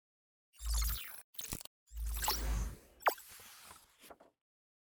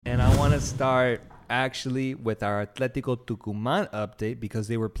want to start actually with our Atletico Tucumán update because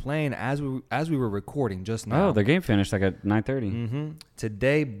they were playing as we were recording just now. Oh, the game finished like at 9:30.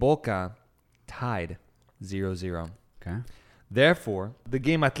 Today, Boca tied 0-0. Okay. Therefore, the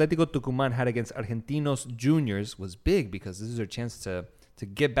game Atletico Tucumán had against Argentinos Juniors was big because this is their chance to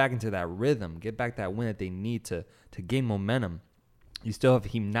get back into that rhythm, get back that win that they need to gain momentum. You still have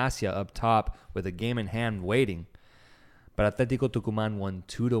Gimnasia up top with a game in hand waiting. But Atletico Tucumán won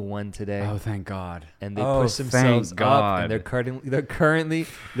 2-1 today. Oh, thank God. And they pushed themselves up, and they're currently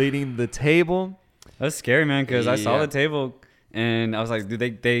leading the table. That's scary, man, because I saw the table, and I was like,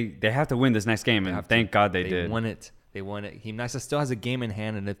 dude, they have to win this next game, and thank God they did. They won it. Gimnasia still has a game in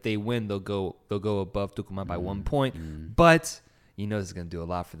hand, and if they win, they'll go above Tucumán by 1 point. But you know this is going to do a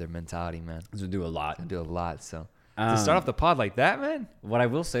lot for their mentality, man. This will do a lot. It's going to do a lot, so... to start off the pod like that, man? What I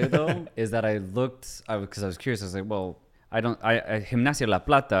will say, though, is that I looked, because I was curious, I was like, well... Gimnasia La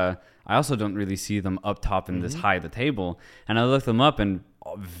Plata, I also don't really see them up top in this high of the table. And I looked them up and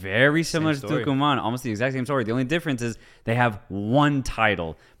very similar to Tucumán, almost the exact same story. The only difference is they have one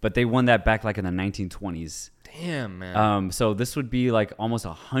title, but they won that back like in the 1920s. Damn, man. So this would be like almost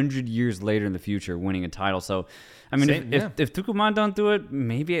 100 years later in the future winning a title. So, I mean, if Tucumán don't do it,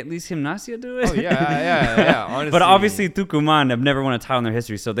 maybe at least Gimnasia do it. Oh, yeah. Honestly. But obviously, Tucumán have never won a title in their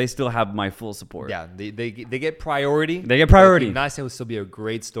history, so they still have my full support. Yeah, they get priority. They get priority. Gimnasia will still be a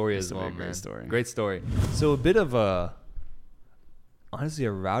great story as well, man. Great story. So a bit of honestly,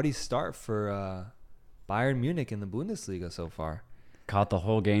 a rowdy start for Bayern Munich in the Bundesliga so far. Caught the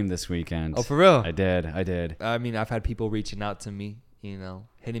whole game this weekend. Oh, for real? I did. I mean, I've had people reaching out to me,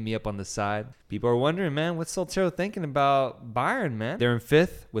 hitting me up on the side. People are wondering, man, what's Soltero thinking about Bayern, man? They're in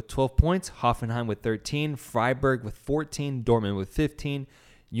 5th with 12 points, Hoffenheim with 13, Freiburg with 14, Dortmund with 15,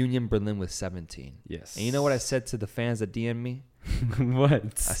 Union Berlin with 17. Yes. And you know what I said to the fans that DM me? What?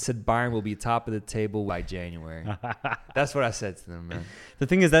 I said Bayern will be top of the table by January. That's what I said to them, man. The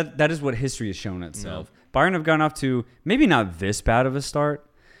thing is that is what history has shown itself. Bayern have gone off to maybe not this bad of a start,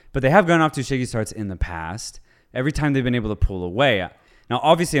 but they have gone off to shaky starts in the past. Every time they've been able to pull away. Now,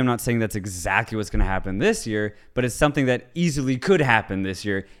 obviously, I'm not saying that's exactly what's going to happen this year, but it's something that easily could happen this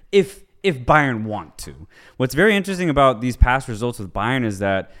year if Bayern want to. What's very interesting about these past results with Bayern is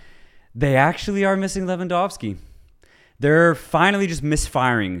that they actually are missing Lewandowski. They're finally just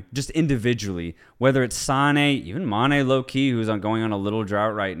misfiring, just individually. Whether it's Sane, even Mane low-key, who's going on a little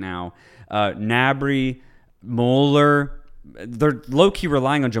drought right now, Gnabry, Moeller, they're low-key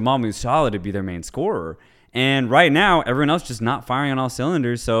relying on Jamal Musiala to be their main scorer. And right now, everyone else just not firing on all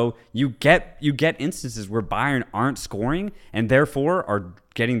cylinders. So you get instances where Bayern aren't scoring and therefore are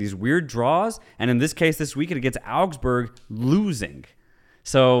getting these weird draws. And in this case, this weekend against Augsburg, losing.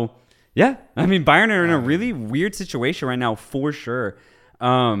 So... yeah, I mean, Bayern are in a really weird situation right now, for sure.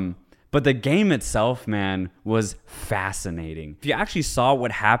 But the game itself, man, was fascinating. If you actually saw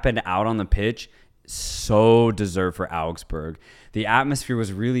what happened out on the pitch, so deserved for Augsburg. The atmosphere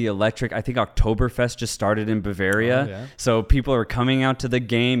was really electric. I think Oktoberfest just started in Bavaria. So people are coming out to the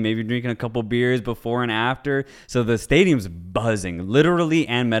game, maybe drinking a couple beers before and after. So the stadium's buzzing, literally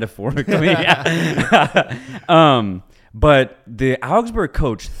and metaphorically. But the Augsburg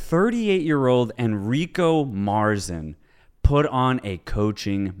coach, 38-year-old Enrico Marzen, put on a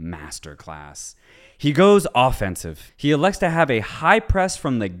coaching masterclass. He goes offensive. He elects to have a high press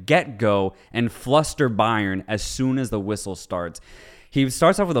from the get-go and fluster Bayern as soon as the whistle starts. He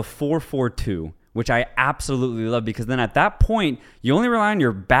starts off with a 4-4-2, which I absolutely love because then at that point, you only rely on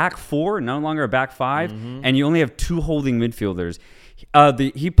your back four, no longer a back five, and you only have 2 holding midfielders.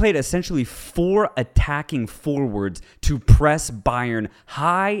 He played essentially 4 attacking forwards to press Bayern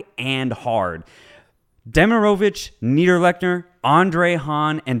high and hard. Demirovic, Niederlechner, Andre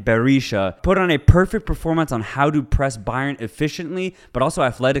Hahn, and Berisha put on a perfect performance on how to press Bayern efficiently, but also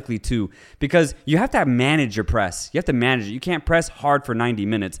athletically too. Because you have to manage your press. You have to manage it. You can't press hard for 90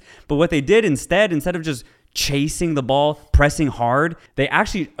 minutes. But what they did instead of just chasing the ball, pressing hard, they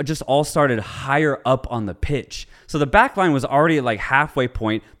actually just all started higher up on the pitch. So the back line was already at like halfway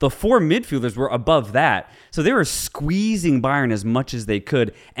point. The 4 midfielders were above that. So they were squeezing Bayern as much as they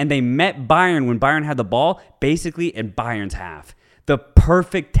could. And they met Bayern when Bayern had the ball, basically in Bayern's half. The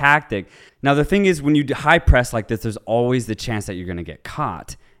perfect tactic. Now the thing is, when you high press like this, there's always the chance that you're going to get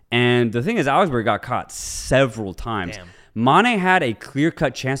caught. And the thing is, Augsburg got caught several times. Damn. Mane had a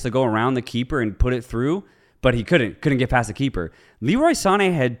clear-cut chance to go around the keeper and put it through, but he couldn't get past the keeper. Leroy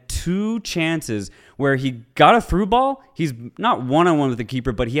Sané had 2 chances where he got a through ball. He's not one-on-one with the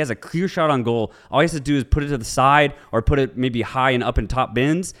keeper, but he has a clear shot on goal. All he has to do is put it to the side or put it maybe high and up in top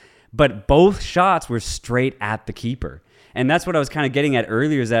bins, but both shots were straight at the keeper. And that's what I was kind of getting at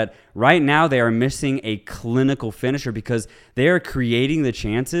earlier, is that right now they are missing a clinical finisher because they are creating the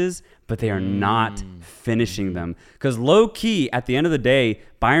chances, but they are not finishing them. Because low key, at the end of the day,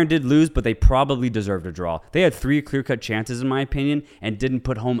 Bayern did lose, but they probably deserved a draw. They had 3 clear-cut chances, in my opinion, and didn't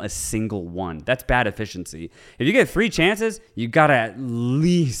put home a single one. That's bad efficiency. If you get 3 chances, you got to at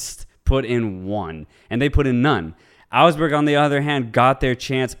least put in 1, and they put in none. Augsburg, on the other hand, got their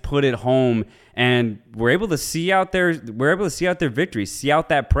chance, put it home, and were able to see out their victory, see out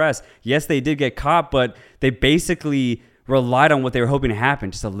that press. Yes, they did get caught, but they basically relied on what they were hoping to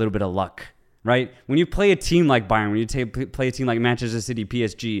happen, just a little bit of luck, right? When you play a team like Bayern, when you play a team like Manchester City,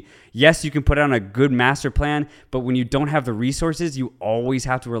 PSG, yes, you can put on a good master plan, but when you don't have the resources, you always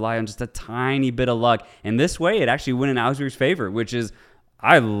have to rely on just a tiny bit of luck. And this way, it actually went in Augsburg's favor, which is,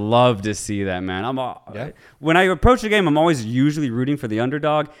 I love to see that, man. When I approach the game, I'm always usually rooting for the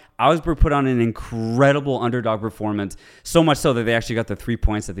underdog. Augsburg put on an incredible underdog performance, so much so that they actually got the 3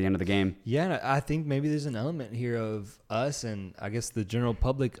 points at the end of the game. Yeah, and I think maybe there's an element here of us and I guess the general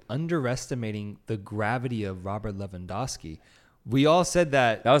public underestimating the gravity of Robert Lewandowski. We all said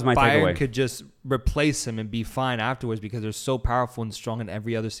that was my Bayern takeaway. could just replace him and be fine afterwards because they're so powerful and strong in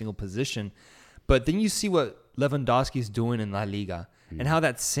every other single position. But then you see what Lewandowski's doing in La Liga. And how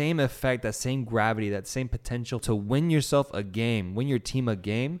that same effect, that same gravity, that same potential to win yourself a game, win your team a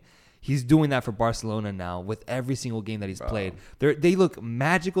game, he's doing that for Barcelona now with every single game that he's played. They look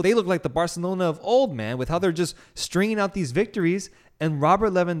magical. They look like the Barcelona of old, man, with how they're just stringing out these victories. And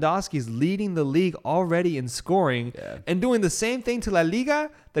Robert Lewandowski is leading the league already in scoring and doing the same thing to La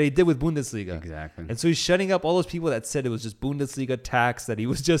Liga that he did with Bundesliga. Exactly. And so he's shutting up all those people that said it was just Bundesliga tax, that he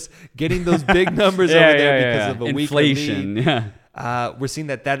was just getting those big numbers over there because of a inflation. weaker league. We're seeing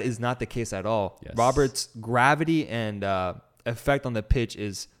that is not the case at all. Yes. Robert's gravity and effect on the pitch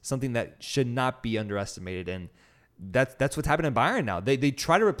is something that should not be underestimated, and that's what's happening in Bayern now. They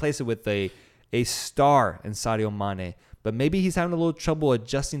try to replace it with a star in Sadio Mane, but maybe he's having a little trouble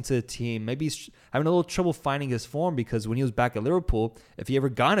adjusting to the team. Maybe he's having a little trouble finding his form because when he was back at Liverpool, if he ever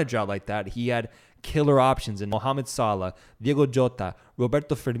got a job like that, he had killer options in Mohamed Salah, Diego Jota,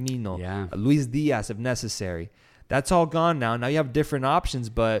 Roberto Firmino, Luis Diaz if necessary. That's all gone now. Now you have different options,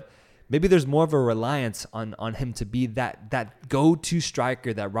 but maybe there's more of a reliance on him to be that go-to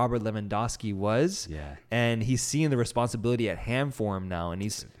striker that Robert Lewandowski was. Yeah. And he's seeing the responsibility at hand for him now, and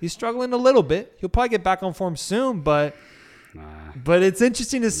he's struggling a little bit. He'll probably get back on form soon, but it's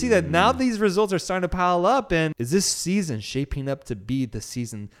interesting to see that now these results are starting to pile up. And is this season shaping up to be the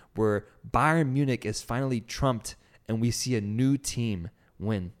season where Bayern Munich is finally trumped and we see a new team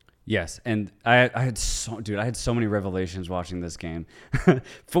win? Yes, and I had so many revelations watching this game.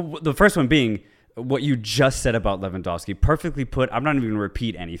 For the first one being what you just said about Lewandowski, perfectly put. I'm not even going to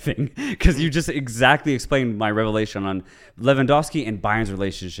repeat anything because you just exactly explained my revelation on Lewandowski and Bayern's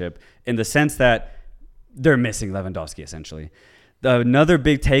relationship in the sense that they're missing Lewandowski essentially. Another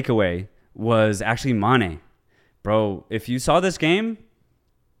big takeaway was actually Mane. Bro, if you saw this game,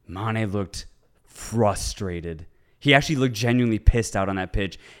 Mane looked frustrated. He actually looked genuinely pissed out on that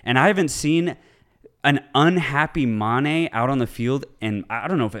pitch. And I haven't seen an unhappy Mane out on the field, and I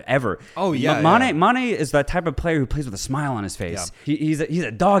don't know if ever. Oh, yeah. Mane is that type of player who plays with a smile on his face. Yeah. He's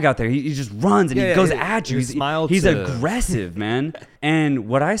a dog out there. He just runs and he goes at you. He's aggressive, man. And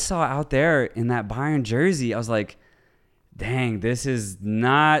what I saw out there in that Bayern jersey, I was like, dang, this is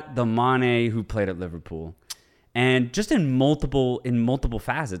not the Mane who played at Liverpool. And just in multiple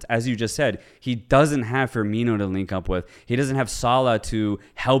facets, as you just said, he doesn't have Firmino to link up with. He doesn't have Salah to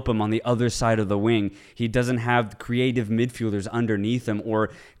help him on the other side of the wing. He doesn't have creative midfielders underneath him or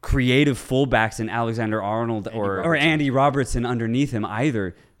creative fullbacks in Alexander-Arnold or Andy Robertson underneath him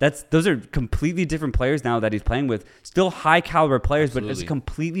either. Those are completely different players now that he's playing with. Still high caliber players, Absolutely. But it's a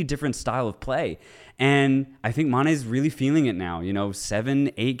completely different style of play. And I think Mane's really feeling it now.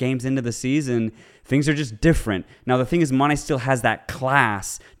 7-8 games into the season, things are just different. Now, the thing is, Mane still has that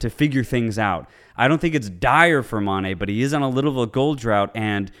class to figure things out. I don't think it's dire for Mane, but he is on a little of a goal drought,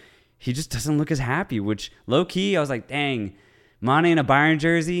 and he just doesn't look as happy, which, low-key, I was like, dang, Mane in a Bayern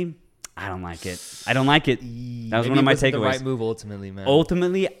jersey, I don't like it. That was one of my takeaways. The right move ultimately, man.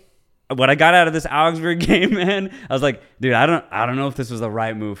 Ultimately, what I got out of this Augsburg game, man, I was like, dude, I don't know if this was the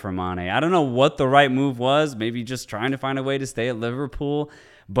right move for Mane. I don't know what the right move was. Maybe just trying to find a way to stay at Liverpool.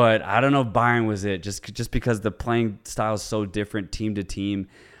 But I don't know if Bayern was it, just because the playing style is so different team to team.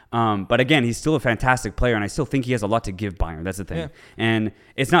 But again, he's still a fantastic player, and I still think he has a lot to give Bayern. That's the thing. Yeah. And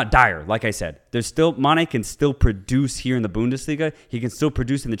it's not dire, like I said. Mane can still produce here in the Bundesliga. He can still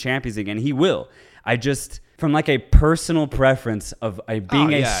produce in the Champions League, and he will. From like a personal preference of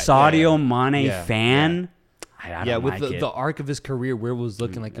being a Sadio Mane fan, I yeah, don't with like it. the arc of his career, where it was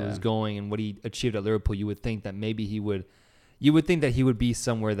looking like it was going, and what he achieved at Liverpool, you would think that maybe you would think that he would be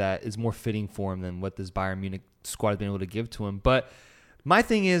somewhere that is more fitting for him than what this Bayern Munich squad has been able to give to him. But my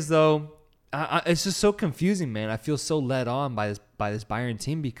thing is, though, it's just so confusing, man. I feel so led on by this Bayern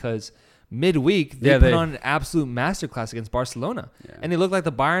team because midweek they put on an absolute masterclass against Barcelona, and they look like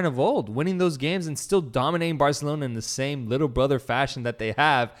the Bayern of old, winning those games and still dominating Barcelona in the same little brother fashion that they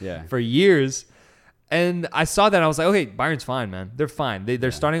have for years. And I saw that and I was like, okay, Bayern's fine, man. They're fine.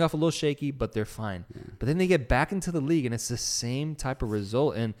 They're starting off a little shaky, but they're fine. But then they get back into the league, and it's the same type of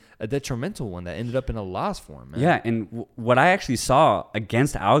result and a detrimental one that ended up in a loss for them, man. Yeah, and what I actually saw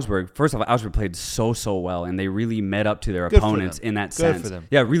against Augsburg, first of all, Augsburg played so well, and they really met up to their opponents in that sense. Good for them.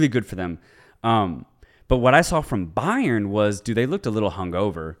 Yeah, really good for them. But what I saw from Bayern was, they looked a little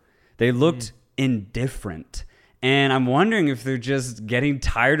hungover. They looked indifferent. And I'm wondering if they're just getting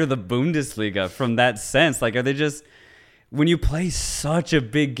tired of the Bundesliga from that sense. Like, are they just, when you play such a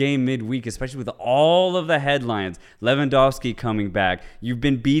big game midweek, especially with all of the headlines, Lewandowski coming back, you've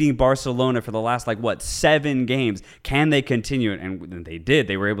been beating Barcelona for the last, 7 games. Can they continue it? And they did.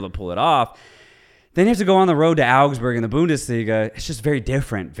 They were able to pull it off. Then you have to go on the road to Augsburg in the Bundesliga. It's just very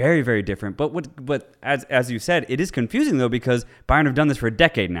different, very, very different. But as you said, it is confusing, though, because Bayern have done this for a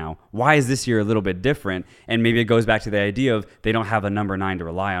decade now. Why is this year a little bit different? And maybe it goes back to the idea of they don't have a number 9 to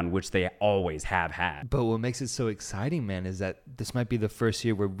rely on, which they always have had. But what makes it so exciting, man, is that this might be the first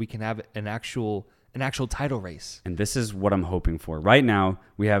year where we can have an actual title race. And this is what I'm hoping for. Right now,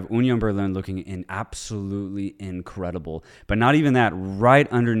 we have Union Berlin looking absolutely incredible. But not even that. Right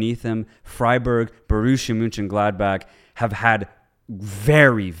underneath them, Freiburg, Borussia Mönchengladbach have had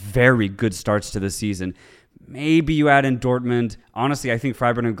very, very good starts to the season. Maybe you add in Dortmund. Honestly, I think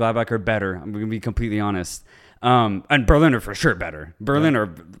Freiburg and Gladbach are better. I'm going to be completely honest. And Berlin are for sure better. Berlin are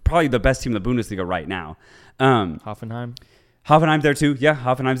probably the best team in the Bundesliga right now. Hoffenheim's there too. Yeah,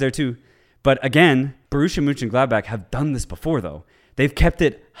 Hoffenheim's there too. But again, Borussia Mönchengladbach have done this before, though. They've kept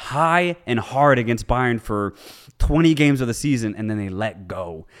it high and hard against Bayern for 20 games of the season, and then they let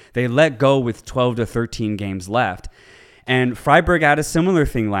go. They let go with 12 to 13 games left. And Freiburg had a similar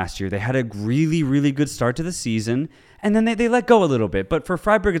thing last year. They had a really, really good start to the season, and then they let go a little bit. But for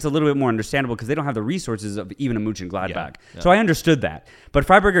Freiburg, it's a little bit more understandable because they don't have the resources of even a Mönchengladbach. So I understood that. But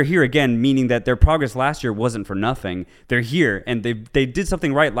Freiburg are here again, meaning that their progress last year wasn't for nothing. They're here, and they did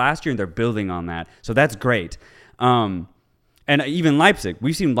something right last year, and they're building on that. So that's great. And even Leipzig.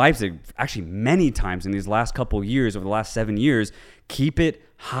 We've seen Leipzig actually many times in these last couple years, over the last 7 years, keep it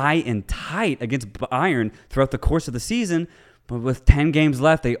high and tight against Bayern throughout the course of the season. But with 10 games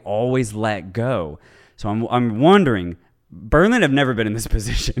left, they always let go. So I'm wondering, Berlin have never been in this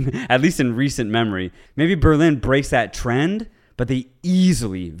position, at least in recent memory. Maybe Berlin breaks that trend, but they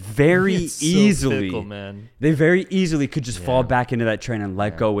very easily could just fall back into that trend and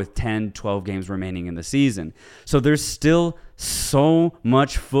let go with 10, 12 games remaining in the season. So there's still so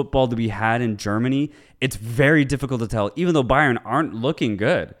much football to be had in Germany. It's very difficult to tell, even though Bayern aren't looking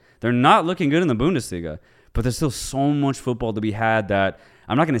good. They're not looking good in the Bundesliga, but there's still so much football to be had that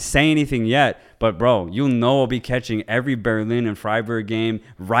I'm not going to say anything yet, but bro, you'll know I'll be catching every Berlin and Freiburg game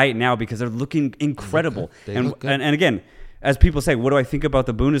right now because they're looking incredible. They look good. And again, as people say, what do I think about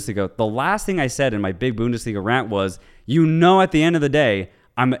the Bundesliga? The last thing I said in my big Bundesliga rant was, at the end of the day,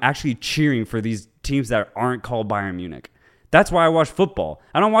 I'm actually cheering for these teams that aren't called Bayern Munich. That's why I watch football.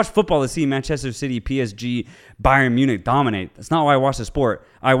 I don't watch football to see Manchester City, PSG, Bayern Munich dominate. That's not why I watch the sport.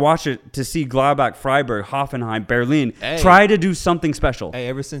 I watch it to see Gladbach, Freiburg, Hoffenheim, Berlin try to do something special. Hey,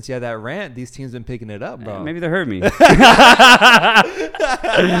 ever since you had that rant, these teams been picking it up, bro. Maybe they heard me. That's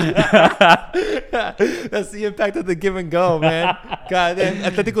the impact of the give and go, man. God,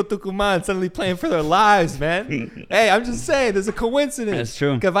 Atletico Tucumán suddenly playing for their lives, man. Hey, I'm just saying, there's a coincidence. That's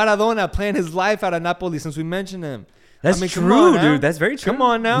true. Maradona playing his life out of Napoli since we mentioned him. That's true, dude. That's very true. Come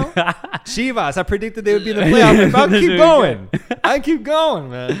on now. Chivas, I predicted they would be in the playoffs. I'll keep going. I keep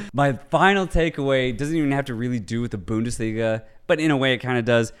going, man. My final takeaway doesn't even have to really do with the Bundesliga, but in a way it kind of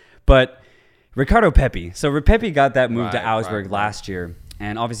does. But Ricardo Pepi. So Pepi got that move to Augsburg last year,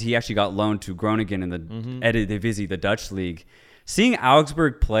 and obviously he actually got loaned to Groningen in the Eredivisie, the Dutch league. Seeing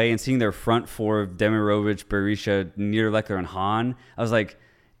Augsburg play and seeing their front four of Demirovic, Berisha, Niederlechner, and Hahn, I was like,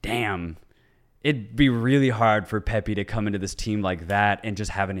 damn. It'd be really hard for Pepi to come into this team like that and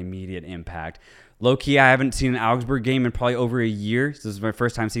just have an immediate impact. Low-key, I haven't seen an Augsburg game in probably over a year. So this is my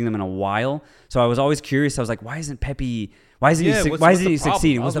first time seeing them in a while. So I was always curious. I was like, why isn't he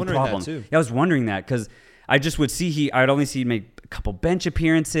succeeding? What's the problem? Yeah, I was wondering that because I just would see I'd only see he'd make a couple bench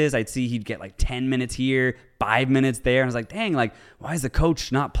appearances. I'd see he'd get like 10 minutes here, 5 minutes there. And I was like, dang, like, why is the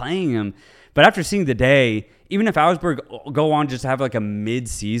coach not playing him? But after seeing the day, even if Augsburg go on just to have like a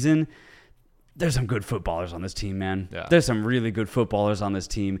mid-season, there's some good footballers on this team, man. Yeah. There's some really good footballers on this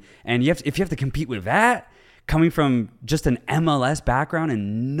team. And if you have to compete with that, coming from just an MLS background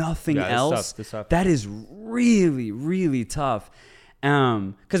and nothing else, that's tough. that is really, really tough.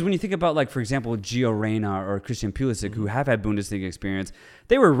 Because when you think about, like, for example, Gio Reyna or Christian Pulisic, who have had Bundesliga experience,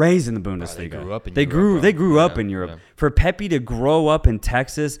 they were raised in the Bundesliga. They grew up in They Europe. grew up in Europe. Yeah. For Pepe to grow up in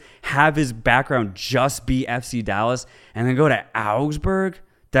Texas, have his background just be FC Dallas, and then go to Augsburg,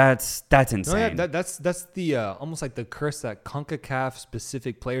 that's insane. No, yeah, that's the almost like the curse that CONCACAF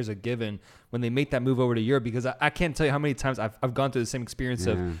specific players are given when they make that move over to Europe, because I can't tell you how many times I've gone through the same experience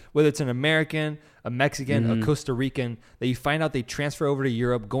of whether it's an American, a Mexican, a Costa Rican, that you find out they transfer over to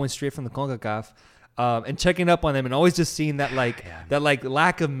Europe going straight from the CONCACAF, and checking up on them and always just seeing that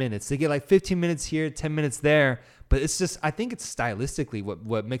lack of minutes. They get like 15 minutes here, 10 minutes there. But it's just, I think it's stylistically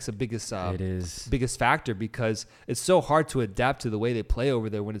what makes the biggest factor, because it's so hard to adapt to the way they play over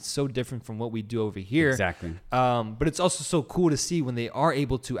there when it's so different from what we do over here. Exactly. But it's also so cool to see when they are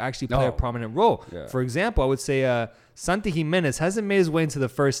able to actually play a prominent role. Yeah. For example, I would say Santi Jimenez hasn't made his way into the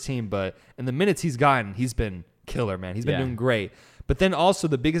first team, but in the minutes he's gotten, he's been killer, man. He's been doing great. But then also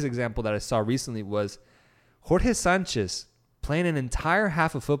the biggest example that I saw recently was Jorge Sanchez playing an entire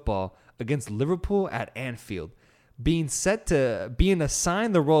half of football against Liverpool at Anfield, being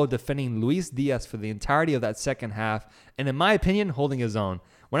assigned the role of defending Luis Diaz for the entirety of that second half, and in my opinion, holding his own.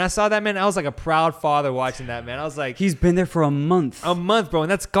 When I saw that, man, I was like a proud father watching that, man. I was like, he's been there for a month. Bro,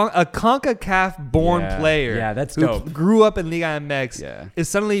 and that's a CONCACAF-born player. Yeah, that's who dope. Grew up in Liga MX. Yeah. Is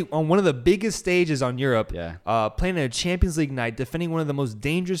suddenly on one of the biggest stages on Europe. Yeah. Playing in a Champions League night, defending one of the most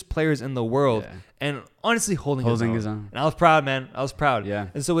dangerous players in the world, and honestly holding his own. And I was proud, man. I was proud. Yeah.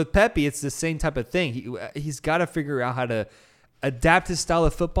 And so with Pepe, it's the same type of thing. He's got to figure out how to adapt his style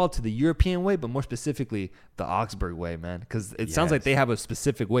of football to the European way, but more specifically the Augsburg way, man, because it sounds like they have a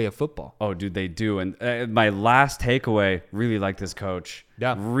specific way of football. Oh, dude, they do. And my last takeaway, really like this coach.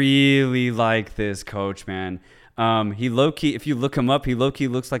 Yeah. Really like this coach, man. He low-key, if you look him up, he low-key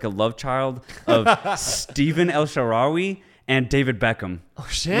looks like a love child of Steven El Shaarawy and David Beckham. Oh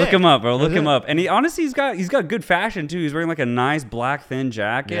shit! Look him up, bro. Look him up. And he honestly, he's got good fashion too. He's wearing like a nice black thin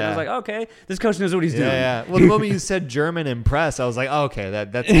jacket. Yeah. I was like, okay, this coach knows what he's doing. Yeah. Well, the moment you said German and press, I was like, oh, okay,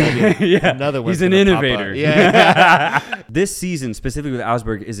 that's gonna be another one. He's an innovator. Yeah. This season, specifically with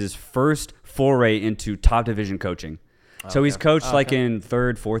Augsburg, is his first foray into top division coaching. So he's coached like in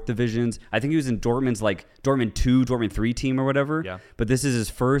third, fourth divisions. I think he was in Dortmund's like Dortmund 2, Dortmund 3 team or whatever. Yeah. But this is his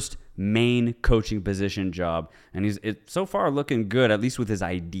first main coaching position job. And he's so far looking good, at least with his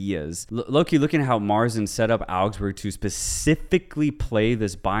ideas. Low-key looking at how Marzen set up Augsburg to specifically play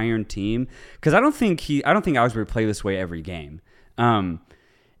this Bayern team. Because I don't think Augsburg play this way every game.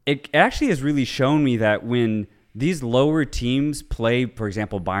 It actually has really shown me that when these lower teams play, for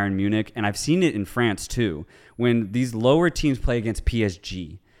example, Bayern Munich, and I've seen it in France too, when these lower teams play against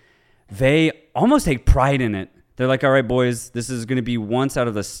PSG, they almost take pride in it. They're like, all right, boys, this is going to be once out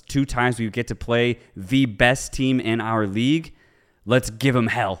of the 2 times we get to play the best team in our league. Let's give them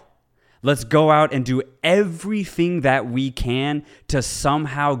hell. Let's go out and do everything that we can to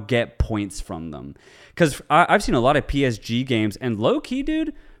somehow get points from them. Because I've seen a lot of PSG games, and low-key,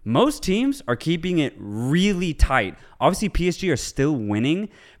 dude, most teams are keeping it really tight. Obviously, PSG are still winning,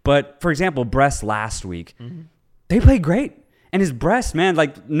 but for example, Brest last week, they played great. And his Brest, man,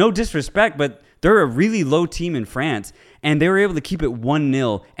 like, no disrespect, but they're a really low team in France, and they were able to keep it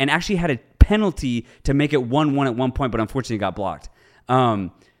 1-0 and actually had a penalty to make it 1-1 at one point, but unfortunately got blocked.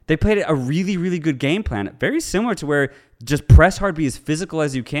 They played a really, really good game plan, very similar to where just press hard, be as physical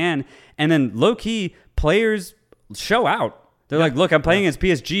as you can, and then low-key players show out. They're like, look, I'm playing against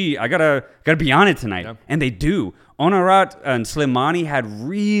PSG. I gotta be on it tonight. Yeah. And they do. Onarat and Slimani had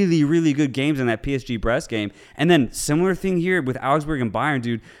really, really good games in that PSG Brest game. And then similar thing here with Augsburg and Bayern,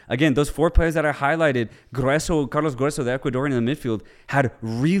 dude. Again, those 4 players that I highlighted, Carlos Grueso, the Ecuadorian in the midfield, had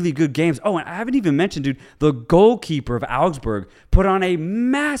really good games. Oh, and I haven't even mentioned, dude, the goalkeeper of Augsburg put on a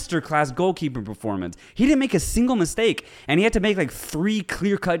masterclass goalkeeping performance. He didn't make a single mistake, and he had to make like 3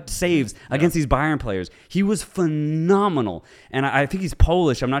 clear-cut saves against these Bayern players. He was phenomenal. And I think he's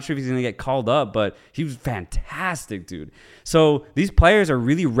Polish. I'm not sure if he's going to get called up, but he was fantastic. fantastic, dude. So these players are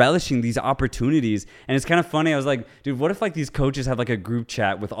really relishing these opportunities, and it's kind of funny. I was like, dude, what if like these coaches have like a group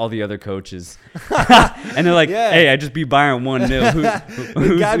chat with all the other coaches, and they're like, hey, I just beat Bayern 1-0.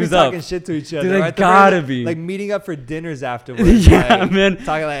 Who's up? Talking shit to each other. Dude, they right? gotta be like meeting up for dinners afterwards. Yeah, like, man.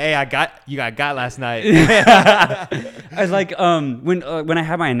 Talking like, hey, you got last night. I was like, when I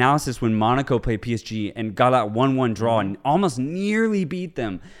had my analysis when Monaco played PSG and got that 1-1 draw and almost nearly beat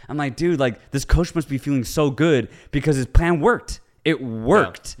them, I'm like, dude, like this coach must be feeling so good because his plan worked. It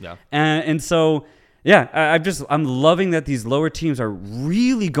worked. Yeah. And so, yeah, I'm loving that these lower teams are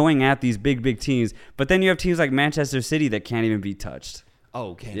really going at these big teams. But then you have teams like Manchester City that can't even be touched.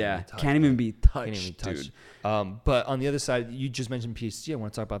 Oh, can't even be touched, dude. But on the other side, you just mentioned PSG. I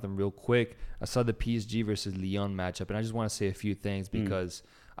want to talk about them real quick. I saw the PSG versus Lyon matchup, and I just want to say a few things because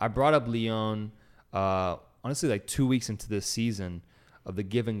I brought up Lyon, honestly, like 2 weeks into this season of the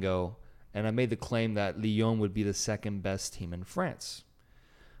give and go, and I made the claim that Lyon would be the second best team in France.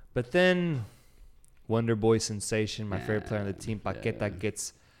 But then Wonder Boy sensation, my favorite player on the team, Paqueta,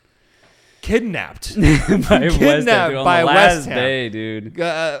 gets kidnapped by West Ham. Day, dude.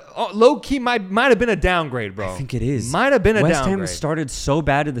 Low key might have been a downgrade, bro. I think it is. Might have been a West downgrade. Ham started so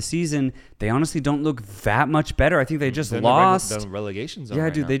bad in the season. They honestly don't look that much better. I think they just lost. The relegation zone. Yeah,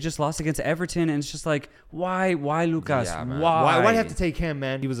 right dude. now. They just lost against Everton, and it's just like, why, Lucas? Yeah, why? Why'd have to take him,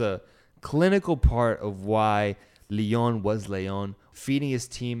 man? He was a clinical part of why Lyon was Lyon, feeding his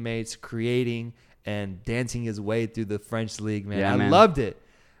teammates, creating and dancing his way through the French league, man. Yeah, I man. loved it.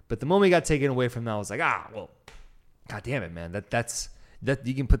 But the moment he got taken away from that, I was like, well, God damn it, man. That's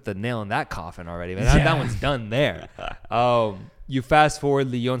you can put the nail in that coffin already, man. That one's done there. You fast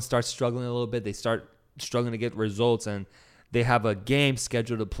forward, Lyon starts struggling a little bit. They start struggling to get results, and they have a game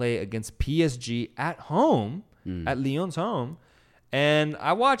scheduled to play against PSG at home, at Lyon's home. And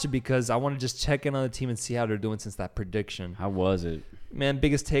I watch it because I want to just check in on the team and see how they're doing since that prediction. How was it? Man,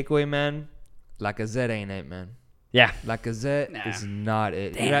 biggest takeaway, man, Lacazette ain't it, man. Yeah. Lacazette is not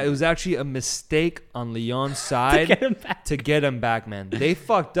it. Damn. It was actually a mistake on Lyon's side to get him back, man. They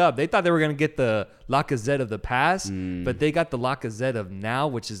fucked up. They thought they were going to get the Lacazette of the past, but they got the Lacazette of now,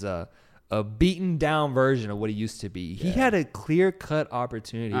 which is a beaten down version of what he used to be. He had a clear-cut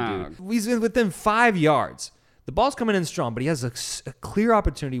opportunity, dude. He's within 5 yards. The ball's coming in strong, but he has a clear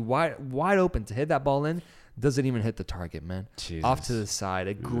opportunity wide open to hit that ball in. Doesn't even hit the target, man. Jesus. Off to the side.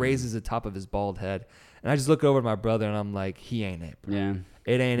 It grazes the top of his bald head. And I just look over at my brother, and I'm like, he ain't it, bro. Yeah.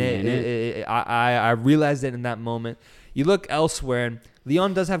 It ain't it. I realized it in that moment. You look elsewhere, and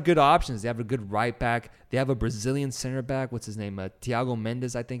Lyon does have good options. They have a good right back. They have a Brazilian center back. What's his name? Thiago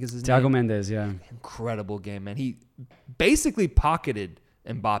Mendes, I think is his name. Thiago Mendes, yeah. Incredible game, man. He basically pocketed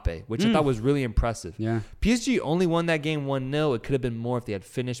Mbappe, which I thought was really impressive. Yeah. PSG only won that game 1-0. It could have been more if they had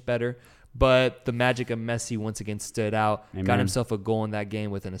finished better. But the magic of Messi once again stood out. Amen. Got himself a goal in that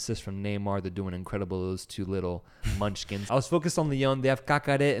game with an assist from Neymar. They're doing incredible, those two little munchkins. I was focused on Lyon. They have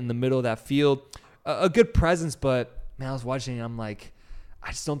Cacaret in the middle of that field. A good presence, but, man, I was watching and I'm like, I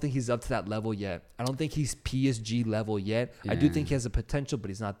just don't think he's up to that level yet. I don't think he's PSG level yet. Yeah. I do think he has a potential, but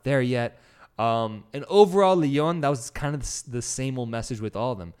he's not there yet. And overall, Lyon, that was kind of the same old message with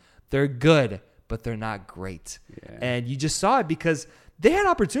all of them. They're good, but they're not great. Yeah. And you just saw it because they had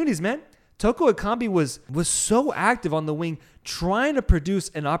opportunities, man. Toko Ekambi was so active on the wing trying to produce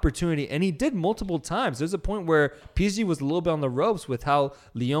an opportunity, and he did multiple times. There's a point where PSG was a little bit on the ropes with how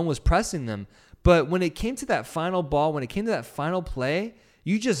Lyon was pressing them. But when it came to that final ball, when it came to that final play,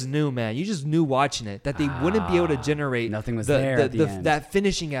 you just knew, man. You just knew watching it that they wouldn't be able to generate nothing was there at the end. That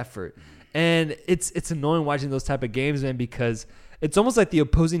finishing effort. And it's annoying watching those type of games, man, because it's almost like the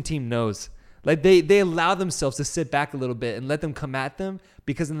opposing team knows. Like they allow themselves to sit back a little bit and let them come at them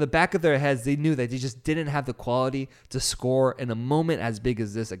because in the back of their heads, they knew that they just didn't have the quality to score in a moment as big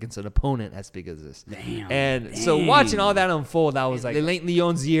as this against an opponent as big as this. So watching all that unfold, I was like, they ain't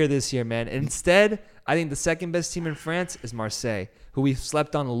Lyon's year this year, man. Instead, I think the second best team in France is Marseille, who we've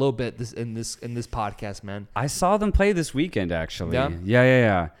slept on a little bit in this podcast, man. I saw them play this weekend, actually.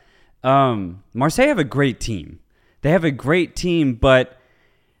 Yeah. Marseille have a great team. They have a great team, but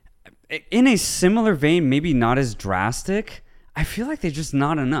in a similar vein, maybe not as drastic, I feel like they're just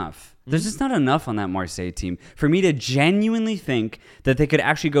not enough. There's just not enough on that Marseille team for me to genuinely think that they could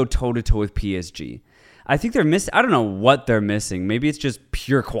actually go toe-to-toe with PSG. I think they're missing. I don't know what they're missing. Maybe it's just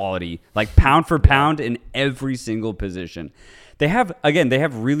pure quality, like pound for pound in every single position. They have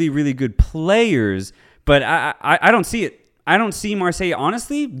really, really good players, but I don't see it. I don't see Marseille,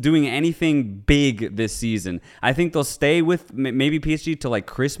 honestly, doing anything big this season. I think they'll stay with maybe PSG till like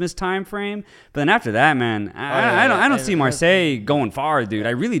Christmas time frame. But then after that, man, I don't see Marseille going far, dude. I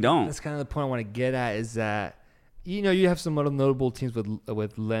really don't. That's kind of the point I want to get at is that you know, you have some other notable teams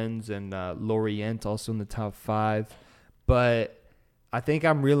with Lens and Lorient also in the top 5, but I think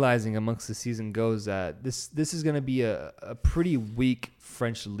I'm realizing amongst the season goes that this is going to be a pretty weak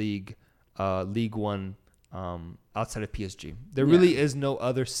French league, League One, outside of PSG. There really is no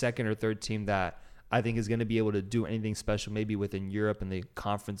other second or third team that I think is going to be able to do anything special, maybe within Europe in the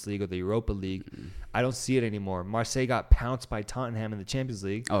Conference League or the Europa League. I don't see it anymore. Marseille got pounced by Tottenham in the Champions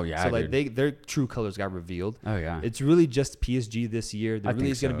League. Oh, yeah. So, like, their true colors got revealed. Oh, yeah. It's really just PSG this year. There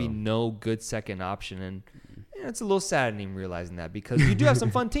really is going to be so. no good second option. And it's a little saddening realizing that because you do have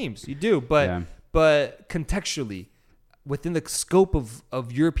some fun teams. You do. But contextually, within the scope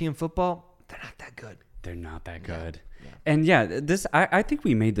of European football, they're not that good. They're not that good. Yeah. And this I think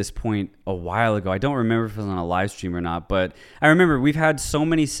we made this point a while ago. I don't remember if it was on a live stream or not, but I remember we've had so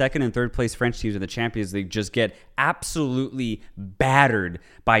many second and third place French teams in the Champions League just get absolutely battered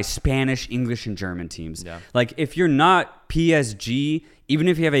by Spanish, English, and German teams. Yeah. Like, if you're not PSG, even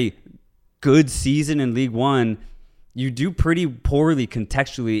if you have a good season in League One, you do pretty poorly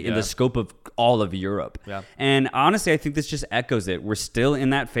contextually in the scope of all of Europe. Yeah. And honestly, I think this just echoes it. We're still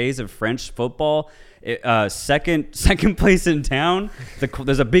in that phase of French football. Second place in town.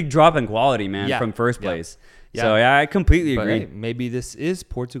 There's a big drop in quality, man, from first place. Yeah. So, I completely agree. Hey, maybe this is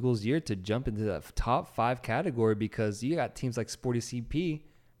Portugal's year to jump into the top 5 category because you got teams like Sporting CP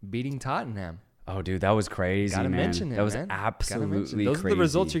beating Tottenham. Oh, dude, that was crazy, Gotta man. mention it, that was man. absolutely Those crazy. are the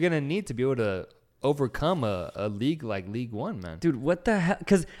results you're going to need to be able to overcome a league like League One, man. Dude, what the hell?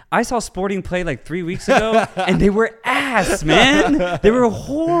 Because I saw Sporting play like 3 weeks ago, and they were ass, man. They were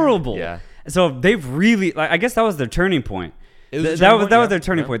horrible. Yeah. So they've really, I guess that was their turning point. That was their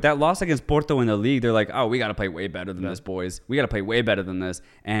turning point. That loss against Porto in the league, they're like, oh, we got to play way better than this, boys. We got to play way better than this.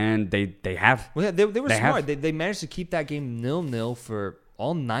 And they have. Well, yeah, they were smart. They managed to keep that game 0-0 for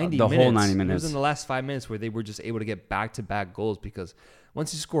all 90 minutes. The whole 90 minutes. It was in the last 5 minutes where they were just able to get back-to-back goals because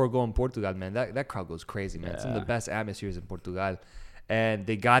once you score a goal in Portugal, man, that crowd goes crazy, man. Some of the best atmospheres in Portugal. And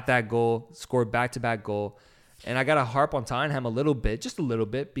they got that goal, scored back-to-back goal. And I got to harp on Tottenham a little bit, just a little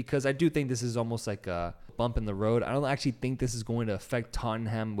bit, because I do think this is almost like a bump in the road. I don't actually think this is going to affect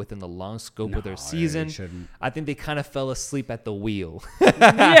Tottenham within the long scope of their season. I think they kind of fell asleep at the wheel.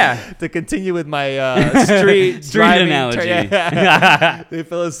 Yeah. To continue with my street analogy. They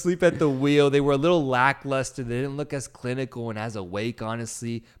fell asleep at the wheel. They were a little lackluster. They didn't look as clinical and as awake,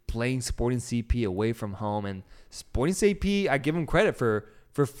 honestly, playing Sporting CP away from home. And Sporting CP, I give them credit for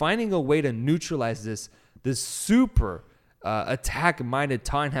finding a way to neutralize this super attack-minded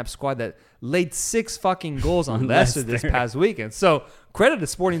Tottenham squad that laid 6 fucking goals on Leicester this past weekend. So credit to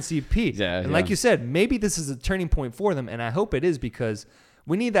Sporting CP. And like you said, maybe this is a turning point for them, and I hope it is because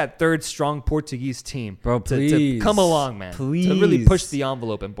we need that third strong Portuguese team to come along, man. Please. To really push the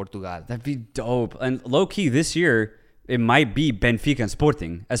envelope in Portugal. That'd be dope. And low-key this year, it might be Benfica and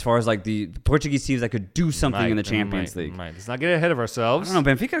Sporting as far as like the Portuguese teams that could do something in the Champions League. Let's not get ahead of ourselves. I don't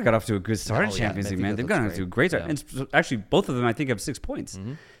know. Benfica got off to a good start in Champions League, man. They've gotten off to a great start. Yeah. And actually, both of them, I think, have 6 points.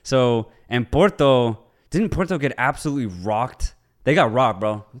 Mm-hmm. So, and didn't Porto get absolutely rocked? They got rocked,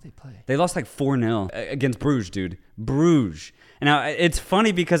 bro. Who'd they play? They lost like 4-0 against Bruges, dude. Bruges. And now, it's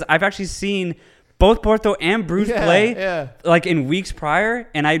funny because I've actually seen both Porto and Bruges play like in weeks prior,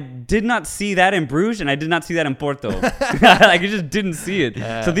 and I did not see that in Bruges, and I did not see that in Porto. Like, I just didn't see it.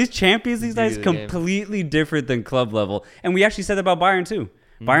 So these Champions League guys completely different than club level, and we actually said that about Bayern too.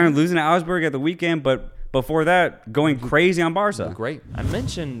 Mm-hmm. Bayern losing to Augsburg at the weekend, but before that, going crazy on Barca. Great. I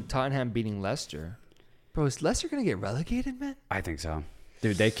mentioned Tottenham beating Leicester. Bro, is Leicester gonna get relegated, man? I think so,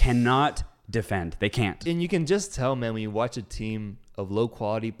 dude. They cannot defend. They can't. And you can just tell, man, when you watch a team of low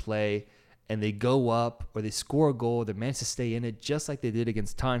quality play and they go up or they score a goal, they manage to stay in it just like they did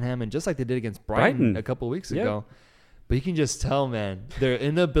against Tottenham and just like they did against Brighton a couple of weeks ago. But you can just tell, man, their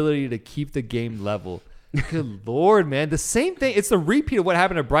inability to keep the game level. Good Lord, man. The same thing. It's the repeat of what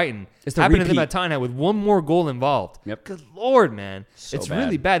happened to Brighton. It's the happened repeat. to them at Tottenham with one more goal involved. Yep. Good Lord, man. It's bad.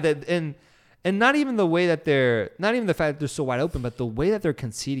 really bad. And not even the way that not even the fact that they're so wide open, but the way that they're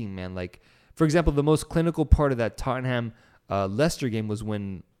conceding, man. Like, for example, the most clinical part of that Tottenham Leicester game was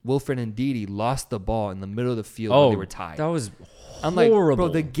when Wilfred Ndidi lost the ball in the middle of the field when they were tied. That was horrible. I'm like, bro,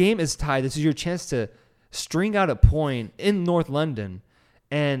 the game is tied. This is your chance to string out a point in North London.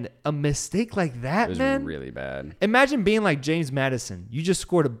 And a mistake like that, was man. really bad. Imagine being like James Maddison. You just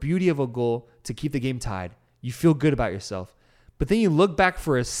scored a beauty of a goal to keep the game tied. You feel good about yourself. But then you look back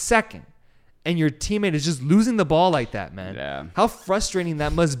for a second and your teammate is just losing the ball like that, man. Yeah. How frustrating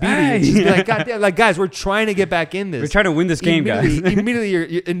that must be to you. Just be like, God damn, like, guys, we're trying to get back in this. We're trying to win this game, guys.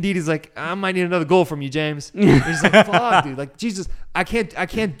 Immediately, Indeed, he's like, I might need another goal from you, James. He's like, fuck, dude. Like, Jesus, I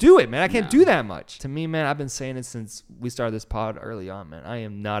can't do it, man. I can't do that much. To me, man, I've been saying it since we started this pod early on, man. I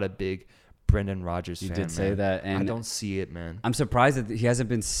am not a big Brendan Rodgers fan. You did say that, and I don't see it, man. I'm surprised that he hasn't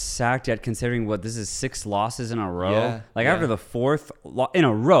been sacked yet, considering what this is 6 losses in a row. Yeah, After the 4th in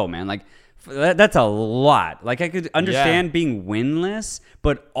a row, man. Like that's a lot. Like I could understand being winless,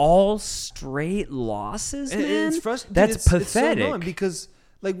 but all straight losses, man. It's frustrating. That's pathetic. It's so annoying because,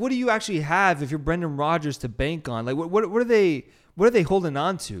 like, what do you actually have if you're Brendan Rodgers to bank on? Like, what are they? What are they holding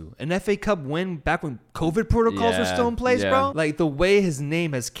on to? An FA Cup win back when COVID protocols were still in place, bro? Like, the way his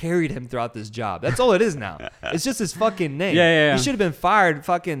name has carried him throughout this job. That's all it is now. It's just his fucking name. Yeah. He should have been fired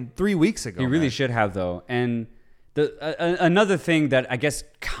fucking 3 weeks ago. He really should have, though. And another thing that I guess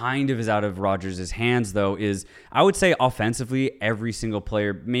kind of is out of Rodgers' hands, though, is I would say offensively, every single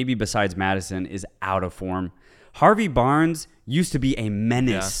player, maybe besides Madison, is out of form. Harvey Barnes used to be a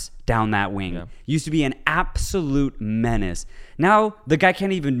menace down that wing. Yeah. Used to be an absolute menace. Now, the guy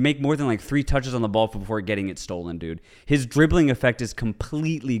can't even make more than like 3 touches on the ball before getting it stolen, dude. His dribbling effect is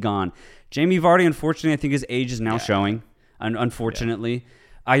completely gone. Jamie Vardy, unfortunately, I think his age is now showing, unfortunately.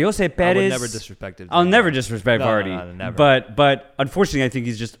 Ayose Perez. I would never disrespect it. I'll never disrespect Vardy. No, never. But unfortunately, I think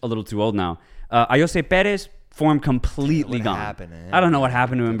he's just a little too old now. Ayose Perez, form completely gone. I don't know what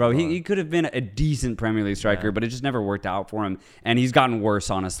happened to him, bro. He could have been a decent Premier League striker, but it just never worked out for him. And he's gotten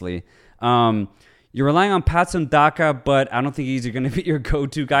worse, honestly. You're relying on Patson Daka, but I don't think he's going to be your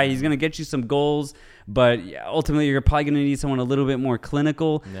go-to guy. He's going to get you some goals, but ultimately you're probably going to need someone a little bit more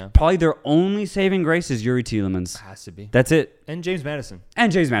clinical. Yeah. Probably their only saving grace is Yuri Tielemans. Has to be. That's it. And James Maddison.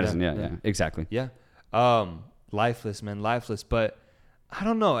 Yeah, exactly. Yeah. Lifeless, man. Lifeless. But I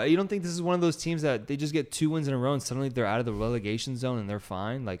don't know. You don't think this is one of those teams that they just get 2 wins in a row and suddenly they're out of the relegation zone and they're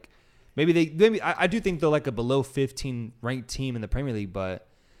fine? Like, maybe I do think they're like a below 15 ranked team in the Premier League, but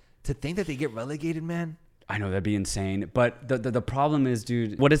to think that they get relegated, man. I know that'd be insane. But the problem is,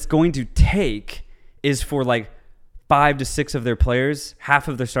 dude, what it's going to take is for like 5 to 6 of their players, half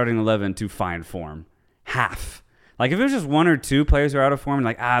of their starting 11 to find form. Half. Like if it was just 1 or 2 players who are out of form and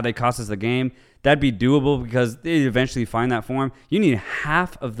like, they cost us the game, that'd be doable because they eventually find that form. You need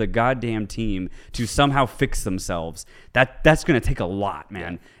half of the goddamn team to somehow fix themselves. That's going to take a lot,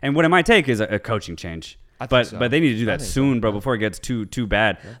 man. Yeah. And what it might take is a coaching change. But they need to do that soon, bro, before it gets too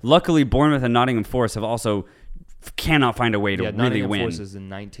bad. Yeah. Luckily, Bournemouth and Nottingham Forest have also cannot find a way to really Nottingham win. Forest is in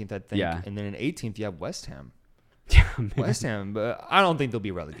 19th, I think. Yeah. And then in 18th, you have West Ham. Yeah, West Ham, but I don't think they'll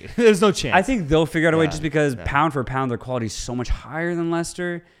be relegated. There's no chance. I think they'll figure out a way just because pound for pound, their quality is so much higher than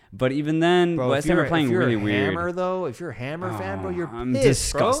Leicester. But even then, bro, West Ham are playing really weird. If you're a Hammer fan, bro, you're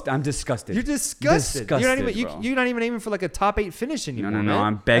pissed, bro. I'm disgusted. You're disgusted. You're not even aiming for like a top 8 finish anymore. No.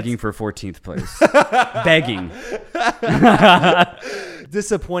 I'm begging for 14th place. Begging.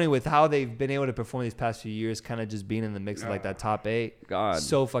 Disappointed with how they've been able to perform these past few years, kind of just being in the mix of like that top 8. God,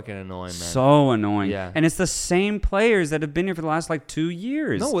 so fucking annoying, man. So annoying. Yeah, and it's the same players that have been here for the last like 2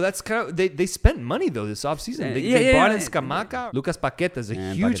 years. No, well, that's kind of they spent money though this offseason. They brought in Scamacca. Lucas Paqueta is a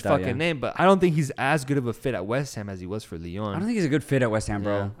huge fucking name, but I don't think he's as good of a fit at West Ham as he was for Lyon. I don't think he's a good fit at West Ham,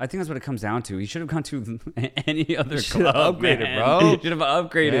 bro. Yeah. I think that's what it comes down to. He should have gone to any other club. Upgraded, bro. He should have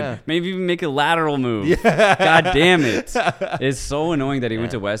upgraded. Yeah. Maybe even make a lateral move. Yeah. God damn it. It's so annoying that he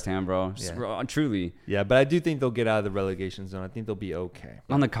went to West Ham, bro. Truly. Yeah, but I do think they'll get out of the relegation zone. I think they'll be okay.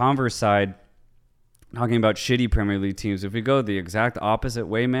 On the converse side, talking about shitty Premier League teams, if we go the exact opposite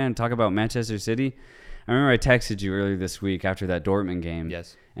way, man, talk about Manchester City. I remember I texted you earlier this week after that Dortmund game.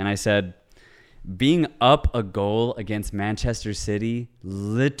 Yes. And I said, being up a goal against Manchester City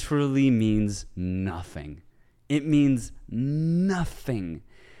literally means nothing. It means nothing.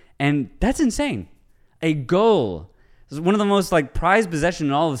 And that's insane. A goal, one of the most like prized possession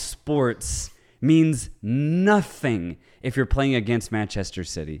in all of sports, means nothing if you're playing against Manchester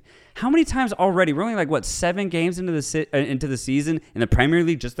City. How many times already? We're only like 7 games into the season in the Premier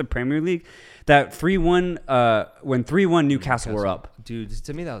League, just the Premier League, that 3-1 when 3-1 Newcastle were up. Dude,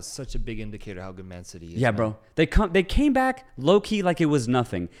 to me that was such a big indicator how good Man City is. Yeah, man. Bro. They came back low key like it was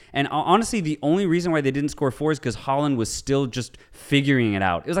nothing. And honestly, the only reson why they didn't score 4 is because Haaland was still just figuring it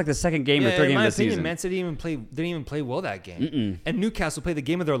out. It was like the second game or third game of the season. Man City didn't even play well that game. And Newcastle played the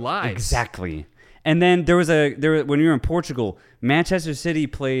game of their lives. Exactly. And then when we were in Portugal, Manchester City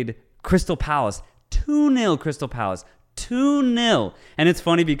played Crystal Palace, 2-0 Crystal Palace, 2-0. And it's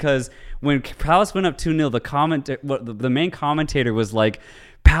funny because when Palace went up 2-0, the main commentator was like,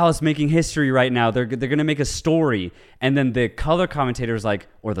 Palace making history right now. They're going to make a story. And then the color commentator was like,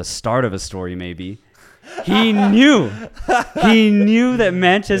 or the start of a story maybe. He knew that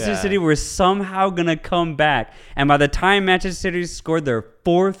Manchester City were somehow going to come back. And by the time Manchester City scored their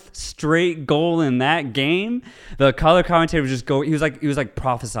 4th straight goal in that game, the color commentator was just he was like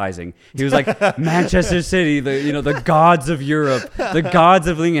prophesizing. He was like, Manchester City, the gods of Europe, the gods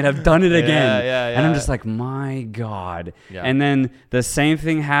of England have done it again. And I'm just like, my God. Yeah. And then the same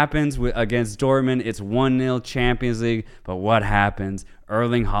thing happens against Dortmund. It's 1-0 Champions League. But what happens?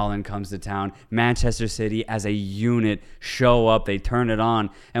 Erling Haaland comes to town. Manchester City, as a unit, show up. They turn it on,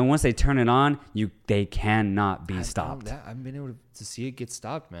 and once they turn it on, they cannot be stopped. I've been able to see it get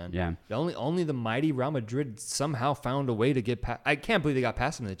stopped, man. Yeah. Only the mighty Real Madrid somehow found a way to get past. I can't believe they got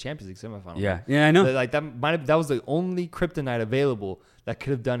past them in the Champions League semifinal. Yeah, I know. Like that was the only kryptonite available that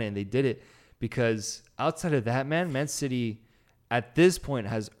could have done it, and they did it because outside of that, Man City at this point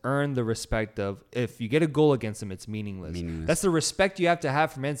has earned the respect of, if you get a goal against them, it's meaningless. That's the respect you have to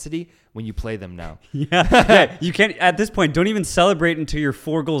have for Man City when you play them now. Yeah. You can't, at this point, don't even celebrate until you're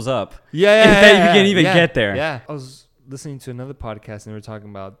 4 goals up. Yeah. You can even get there. Yeah. I was listening to another podcast and they were talking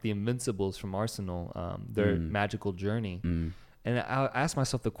about the Invincibles from Arsenal, their magical journey. And I asked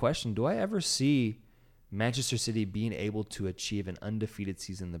myself the question, do I ever see Manchester City being able to achieve an undefeated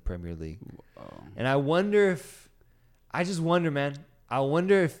season in the Premier League? Whoa. And I just wonder, man. I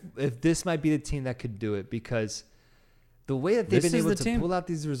wonder if this might be the team that could do it, because the way that they've been able to pull out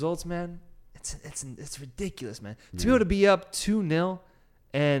these results, man, it's ridiculous, man. Yeah. To be able to be up 2-0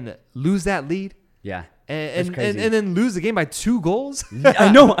 and lose that lead. Yeah. And then lose the game by 2 goals. I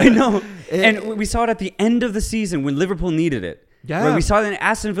know. And we saw it at the end of the season when Liverpool needed it. Yeah. Where we saw then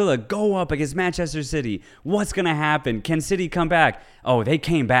Aston Villa go up against Manchester City. What's going to happen? Can City come back? Oh, they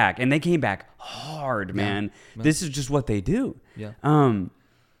came back, and they came back hard, man. Yeah. This is just what they do. Yeah.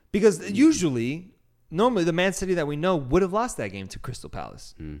 Because normally the Man City that we know would have lost that game to Crystal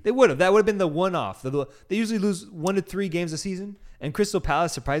Palace. They would have. That would have been the one-off. They usually lose 1 to 3 games a season, and Crystal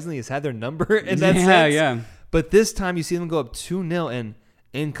Palace surprisingly has had their number in that sense. Yeah. But this time you see them go up 2-0, and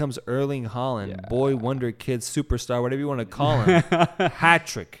in comes Erling Haaland, boy wonder kid, superstar, whatever you want to call him. Hat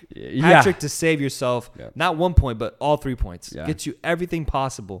trick. Hat trick to save yourself. Yeah. Not 1 point, but all 3 points. Yeah. Gets you everything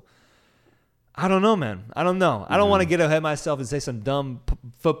possible. I don't know, man. I don't know. I don't want to get ahead of myself and say some dumb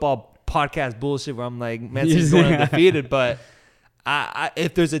football podcast bullshit where I'm like, Man City's going undefeated. But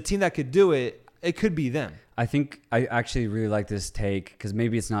if there's a team that could do it, it could be them. I think I actually really like this take because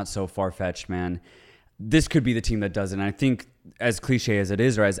maybe it's not so far-fetched, man. This could be the team that does it. And I think as cliche as it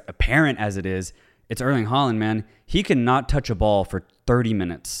is, or as apparent as it is, it's Erling Haaland, man. He can not touch a ball for 30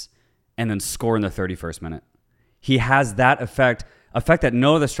 minutes and then score in the 31st minute. He has that effect that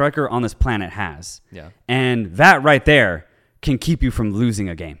no other striker on this planet has. Yeah. And that right there can keep you from losing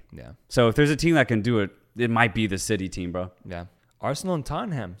a game. Yeah. So if there's a team that can do it, it might be the City team, bro. Yeah. Arsenal and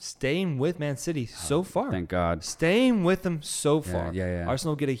Tottenham staying with Man City so far. Thank God. Staying with them so far. Yeah.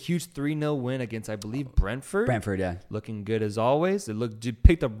 Arsenal get a huge 3-0 win against, I believe, Brentford. Yeah. Looking good as always. They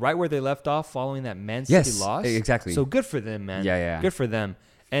picked up right where they left off following that Man City loss. Exactly. So good for them, man. Yeah. Good for them.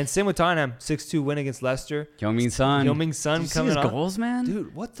 And same with Tottenham, 6-2 win against Leicester. Heung-min Son. Son coming up. Goals, man?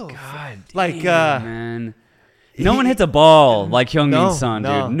 Dude, what the God, like, man. No one hits a ball like Heung-min Son,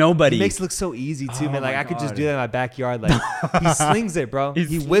 dude. Nobody. He makes it look so easy, too, man. Like, I could just do that in my backyard. Like, he slings it, bro.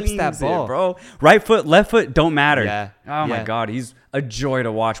 He whips that ball. Bro. Right foot, left foot, don't matter. Yeah. Oh, my God. He's a joy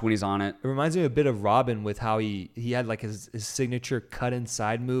to watch when he's on it. It reminds me a bit of Robin with how he had, like, his signature cut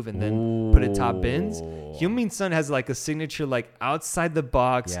inside move and then put it top bins. Heung-min Son has, like, a signature, like, outside the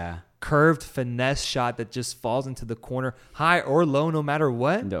box. Yeah. Curved finesse shot that just falls into the corner, high or low, no matter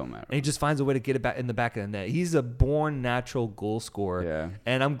what. Don't matter. And he just finds a way to get it back in the back of the net. He's a born natural goal scorer. Yeah.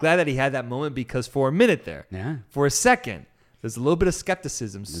 And I'm glad that he had that moment because for a minute there, for a second, there's a little bit of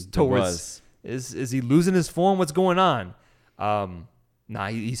skepticism towards is he losing his form? What's going on? Nah,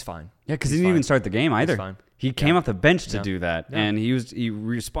 he's fine. Yeah, because he didn't even start the game either. He's fine. He came off the bench to do that, and he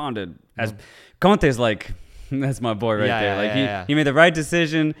responded as Conte's like. That's my boy right there. Like he made the right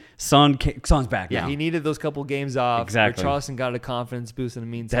decision. Son's back now. Yeah, he needed those couple games off. Exactly. Charleston got a confidence boost in the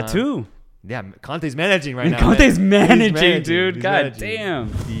meantime. That too. Yeah, Conte's managing right now. Conte's managing, dude. God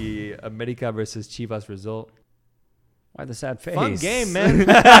damn. The America versus Chivas result. Why the sad face? Fun game, man.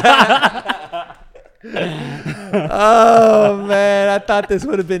 Oh man, I thought this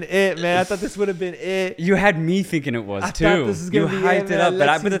would have been it, man. You had me thinking it was too. Thought this is gonna you hyped it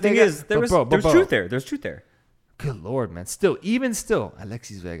up, but the thing is, there's truth there. There's truth there. Good Lord, man. Even still,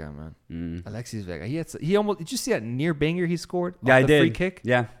 Alexis Vega, man. Alexis Vega. He almost. Did you see that near banger he scored? Yeah, off I the did. Free kick.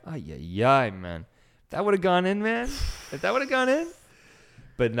 Yeah. Ay, man. If that would have gone in, man. If that would have gone in.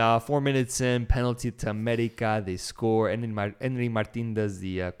 But nah, 4 minutes in, penalty to America. They score. Henry Martin does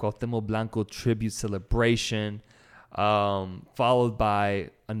the Cuauhtémoc Blanco tribute celebration, followed by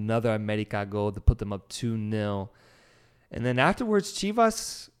another America goal to put them up 2-0. And then afterwards,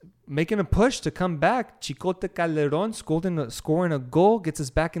 Chivas making a push to come back. Chicote Calderon scoring a goal, gets us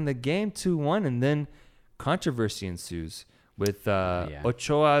back in the game 2-1. And then controversy ensues with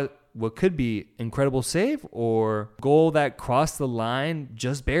Ochoa, what could be incredible save or goal that crossed the line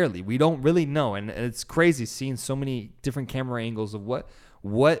just barely. We don't really know. And it's crazy seeing so many different camera angles of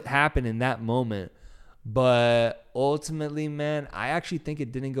what happened in that moment. But ultimately, man, I actually think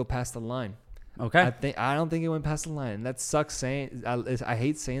it didn't go past the line. Okay. I don't think it went past the line. And that sucks saying. I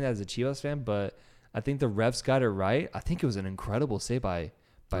hate saying that as a Chivas fan, but I think the refs got it right. I think it was an incredible save by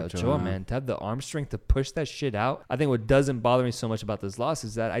Ochoa, man. To have the arm strength to push that shit out. I think what doesn't bother me so much about this loss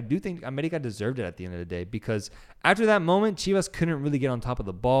is that I do think America deserved it at the end of the day, because after that moment, Chivas couldn't really get on top of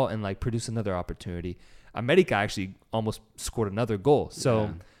the ball and like produce another opportunity. America actually almost scored another goal.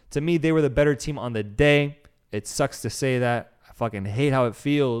 So to me, they were the better team on the day. It sucks to say that. I fucking hate how it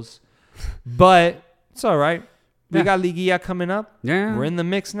feels. But it's all right. We got Liguilla coming up. Yeah. We're in the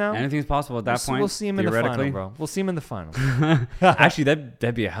mix now. Anything's possible at that point. We'll see him in the final, bro. We'll see him in the final. Actually,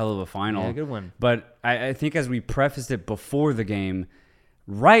 that'd be a hell of a final. Yeah, good one. But I think as we prefaced it before the game,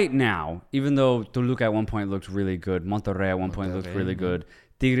 right now, even though Toluca at one point looked really good, Monterrey at one point looked really good,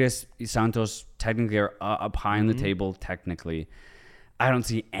 Tigres y Santos technically are up high in the table, technically. I don't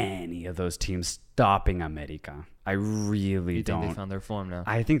see any of those teams stopping America. I really you don't. think they found their form now?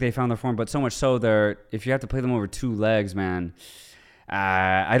 I think they found their form, but so much so if you have to play them over 2 legs, man,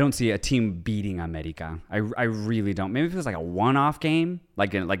 I don't see a team beating America. I really don't. Maybe if it was like a one-off game,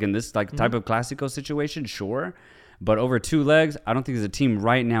 like in this type of Clásico situation, sure. But over 2 legs, I don't think there's a team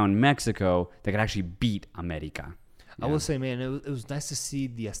right now in Mexico that could actually beat America. I will say, man, it was nice to see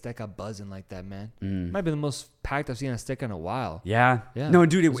the Azteca buzzing like that, man. Might be the most packed I've seen Azteca in a while. Yeah. No,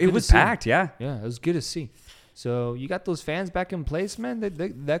 dude, it was packed, yeah. Yeah, it was good to see. So you got those fans back in place, man.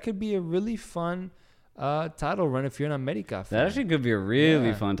 That could be a really fun title run if you're an America fan. That actually could be a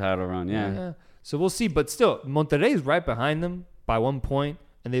really fun title run, yeah. So we'll see. But still, Monterrey is right behind them by 1 point.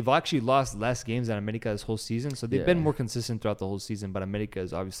 And they've actually lost less games than America this whole season. So they've been more consistent throughout the whole season. But America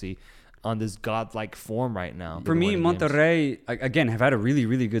is obviously on this godlike form right now. For me, Monterrey, again, have had a really,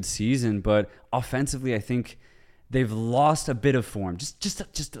 really good season. But offensively, I think they've lost a bit of form. Just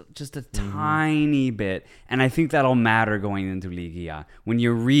a tiny bit. And I think that'll matter going into Liguilla. When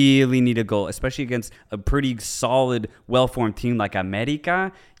you really need a goal, especially against a pretty solid, well-formed team like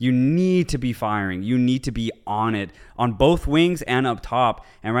America, you need to be firing. You need to be on it on both wings and up top.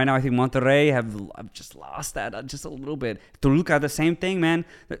 And right now, I think Monterrey have just lost that just a little bit. Toluca, the same thing, man.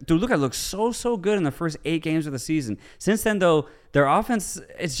 Toluca looks so good in the first 8 games of the season. Since then, though, their offense,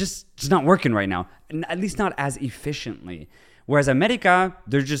 it's just not working right now. At least not as efficiently. Whereas America,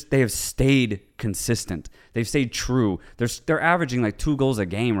 they have stayed consistent. They've stayed true. They're averaging like 2 goals a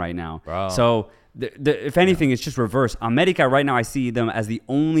game right now. Bro. So if anything, it's just reverse. America right now, I see them as the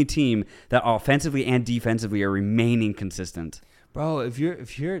only team that offensively and defensively are remaining consistent. Bro, if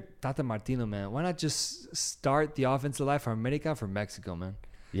you're Tata Martino, man, why not just start the offensive life for America for Mexico, man?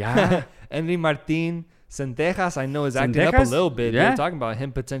 Yeah. Henry Martin, Sendejas, I know is acting up a little bit. Yeah. They're talking about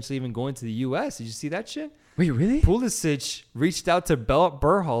him potentially even going to the U.S. Did you see that shit? Wait, really? Pulisic reached out to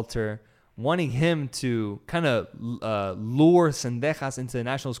Berhalter, wanting him to kind of lure Sendejas into the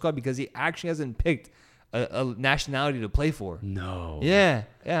national squad because he actually hasn't picked a nationality to play for. No. Yeah.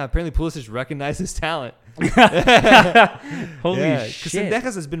 Apparently Pulisic recognized his talent. Holy shit. Because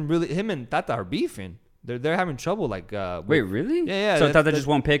Sendejas has been really, him and Tata are beefing. They're having trouble. Like, wait, really? Yeah. So Tata just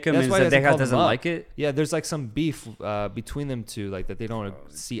won't pick him, and Sendejas doesn't like it. Yeah, there's like some beef between them two, like that they don't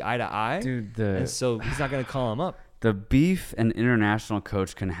see eye to eye. Dude, and so he's not gonna call him up. The beef an international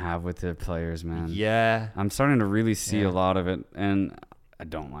coach can have with their players, man. Yeah, I'm starting to really see a lot of it, and I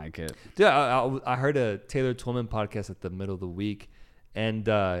don't like it. Dude, I heard a Taylor Twellman podcast at the middle of the week, and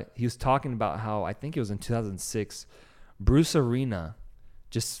he was talking about how I think it was in 2006, Bruce Arena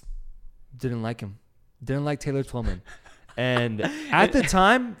just didn't like him. Didn't like Taylor Twellman. And at the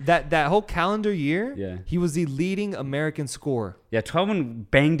time, that whole calendar year, he was the leading American scorer. Yeah, Twellman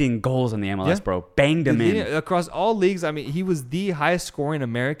banged in goals in the MLS, bro. Banged him in. Across all leagues, I mean, he was the highest scoring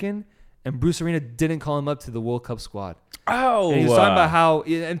American, and Bruce Arena didn't call him up to the World Cup squad. Oh. And he was talking about how,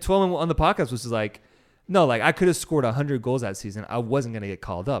 and Twellman on the podcast was just like, no, like I could have scored 100 goals that season. I wasn't going to get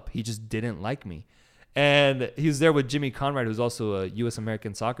called up. He just didn't like me. And he was there with Jimmy Conrad, who's also a U.S.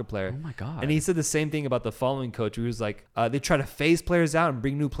 American soccer player. Oh my God. And he said the same thing about the following coach. He was like, they try to phase players out and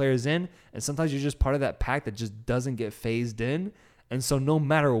bring new players in. And sometimes you're just part of that pack that just doesn't get phased in. And so no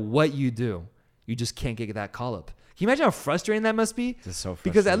matter what you do, you just can't get that call up. Can you imagine how frustrating that must be? It's so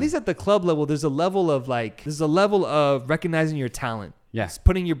Because at frustrating. least at the club level, there's a level of recognizing your talent. Yeah. It's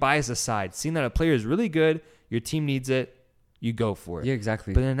putting your bias aside, seeing that a player is really good, your team needs it, you go for it. Yeah,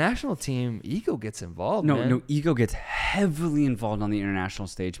 exactly. But in a national team, ego gets involved, No, man. no, ego gets heavily involved on the international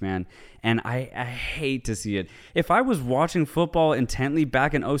stage, man. And I hate to see it. If I was watching football intently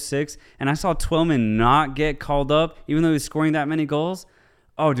back in 06 and I saw Twellman not get called up, even though he was scoring that many goals,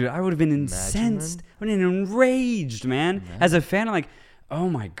 oh, dude, I would have been incensed. I would have been enraged, man. As a fan, I'm like, oh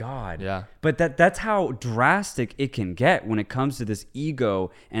my God. Yeah. But that's how drastic it can get when it comes to this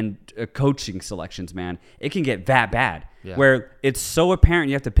ego and coaching selections, man. It can get that bad. Yeah. Where it's so apparent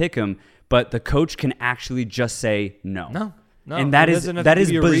you have to pick him, but the coach can actually just say no. No. And that is There doesn't have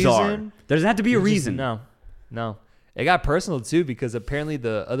to be a bizarre. reason. There doesn't have to be a It's just- reason. No. It got personal too, because apparently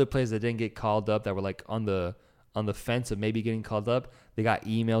the other players that didn't get called up, that were like on the fence of maybe getting called up, they got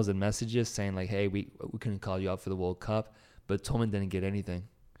emails and messages saying like, hey, we couldn't call you out for the World Cup, but Tolman didn't get anything.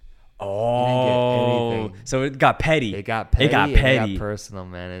 Oh, anything. so it got petty. It got petty. It got petty. It got personal,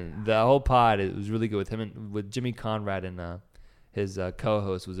 man. And the whole pod, it was really good with him and with Jimmy Conrad and his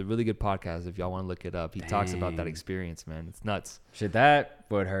co-host. Was a really good podcast. If y'all want to look it up, he talks about that Dang. experience, man. It's nuts. Shit, that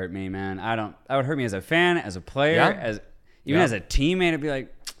would hurt me, man. That would hurt me as a fan, as a player, Yeah. even Yeah. as a teammate. I'd be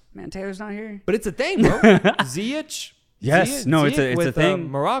like, man, Taylor's not here. But it's a thing, bro. Ziyech. Yes. No, it's a with,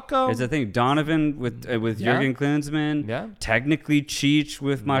 thing. Morocco. It's a thing. Donovan with Yeah. Jurgen Klinsmann. Yeah. Technically, Cheech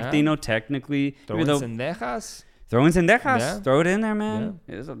with Martino. Technically, Throwing even though Sendejas. throw in Sendejas. Yeah. Throw it in there, man.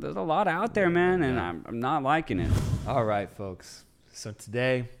 There's a lot out there, man, and Yeah. I'm not liking it. All right, folks. So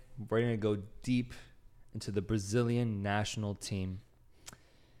today we're going to go deep into the Brazilian national team.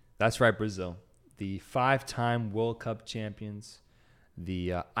 That's right, Brazil. The 5-time World Cup champions,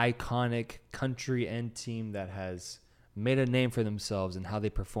 the iconic country and team that has made a name for themselves and how they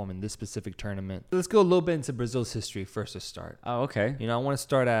perform in this specific tournament. Let's go a little bit into Brazil's history first to start. Oh, okay. You know, I want to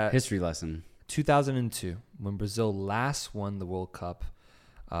start at History lesson. 2002, when Brazil last won the World Cup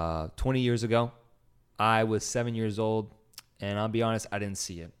 20 years ago. I was 7 years old, and I'll be honest, I didn't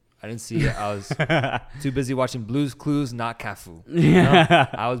see it. I was too busy watching Blue's Clues, not Cafu. You know?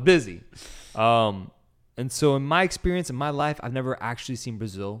 I was busy. And so in my experience, in my life, I've never actually seen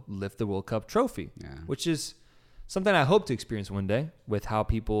Brazil lift the World Cup trophy, which is something I hope to experience one day, with how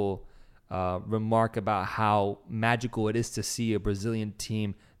people remark about how magical it is to see a Brazilian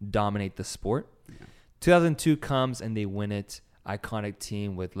team dominate the sport. 2002 comes and they win it. Iconic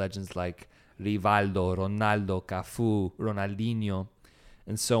team with legends like Rivaldo, Ronaldo, Cafu, Ronaldinho,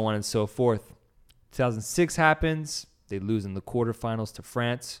 and so on and so forth. 2006 happens. They lose in the quarterfinals to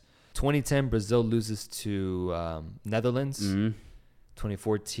France. 2010, Brazil loses to Netherlands.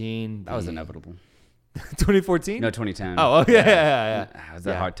 2014. That was inevitable. 2014? No, 2010. Oh, yeah. That was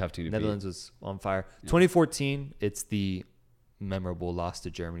a hard, tough team to Netherlands was on fire. 2014, it's the memorable loss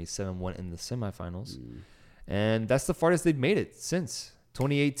to Germany, 7-1 in the semifinals. And that's the farthest they've made it since.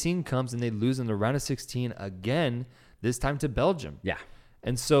 2018 comes and they lose in the round of 16 again, this time to Belgium. Yeah.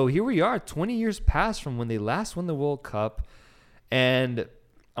 And so here we are, 20 years past from when they last won the World Cup. And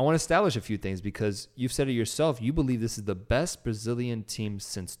I want to establish a few things, because you've said it yourself. You believe this is the best Brazilian team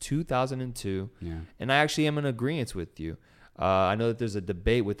since 2002. Yeah. And I actually am in agreement with you. I know that there's a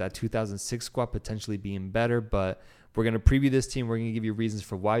debate with that 2006 squad potentially being better, but we're going to preview this team. We're going to give you reasons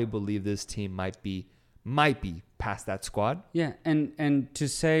for why we believe this team might be past that squad. Yeah, and to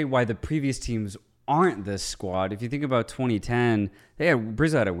say why the previous teams aren't this squad, if you think about 2010,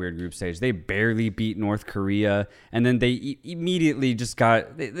 Brazil had a weird group stage. They barely beat North Korea, and then they immediately just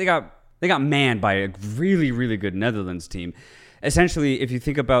got manned by a really, really good Netherlands team. Essentially, if you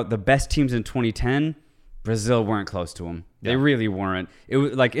think about the best teams in 2010, Brazil weren't close to them. They really weren't. It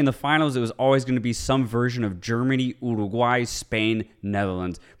was like in the finals, it was always going to be some version of Germany, Uruguay, Spain,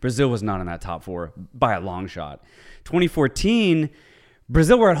 Netherlands. Brazil was not in that top four by a long shot. 2014,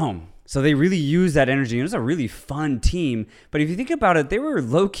 Brazil were at home. So they really used that energy. It was a really fun team. But if you think about it, they were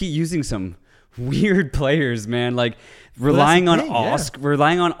low-key using some weird players, man. Like relying on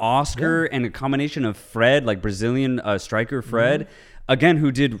Oscar and a combination of Fred, like Brazilian striker Fred, again,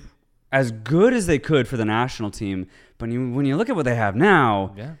 who did as good as they could for the national team. But when you look at what they have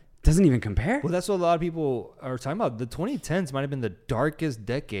now, it doesn't even compare. Well, that's what a lot of people are talking about. The 2010s might have been the darkest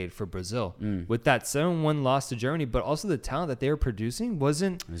decade for Brazil with that 7-1 loss to Germany, but also the talent that they were producing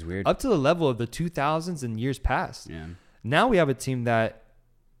wasn't weird. up to the level of the 2000s and years past. Yeah. Now we have a team that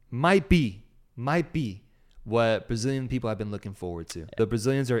might be might be what Brazilian people have been looking forward to. The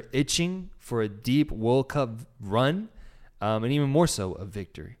Brazilians are itching for a deep World Cup run, and even more so, a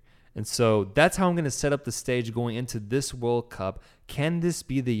victory. And so that's how I'm going to set up the stage going into this World Cup. Can this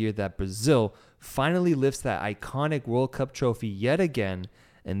be the year that Brazil finally lifts that iconic World Cup trophy yet again,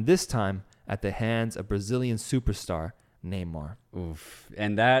 and this time at the hands of Brazilian superstar Neymar? Oof.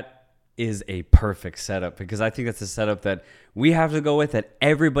 And that is a perfect setup, because I think that's a setup that we have to go with, that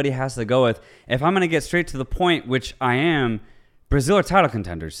everybody has to go with. If I'm going to get straight to the point, which I am, Brazil are title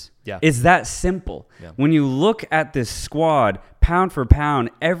contenders. Yeah. It's that simple. Yeah. When you look at this squad, pound for pound,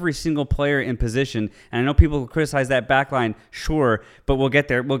 every single player in position, and I know people criticize that back line, sure, but we'll get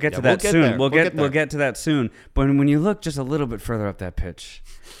there. We'll get to that soon. We'll get to that soon. But when you look just a little bit further up that pitch,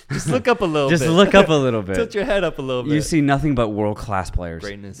 just look up a little bit. Just look up a little bit. Tilt your head up a little bit. You see nothing but world-class players.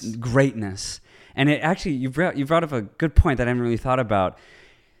 Greatness. And it actually, you brought up a good point that I haven't really thought about.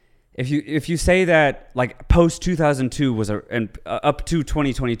 If you say that like post 2002 was up to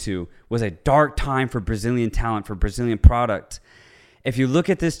 2022 was a dark time for Brazilian talent, for Brazilian product. If you look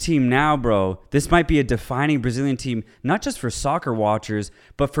at this team now, bro, this might be a defining Brazilian team, not just for soccer watchers,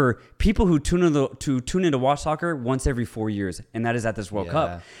 but for people who tune in to watch soccer once every 4 years, and that is at this World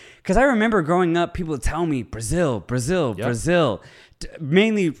Cup. Because I remember growing up, people would tell me Brazil,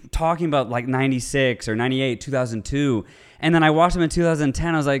 mainly talking about like 96 or 98, 2002. And then I watched them in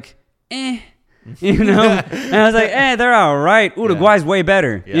 2010. I was like, you know? And I was like, they're all right. Uruguay's way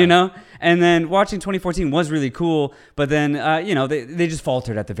better, you know? And then watching 2014 was really cool. But then, they just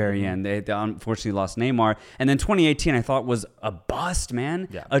faltered at the very end. They unfortunately lost Neymar. And then 2018, I thought was a bust, man.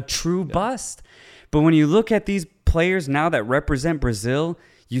 Yeah. A true bust. But when you look at these players now that represent Brazil,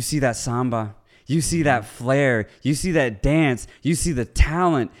 you see that samba. You see that flair. You see that dance. You see the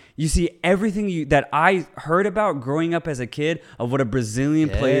talent. You see everything that I heard about growing up as a kid of what a Brazilian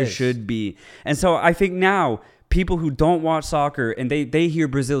player should be. And so I think now people who don't watch soccer and they hear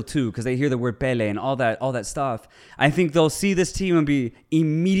Brazil too, because they hear the word Pele and all that stuff, I think they'll see this team and be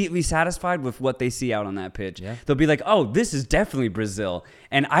immediately satisfied with what they see out on that pitch. Yeah. They'll be like, oh, this is definitely Brazil.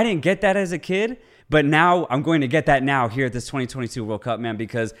 And I didn't get that as a kid, but now I'm going to get that now here at this 2022 World Cup, man,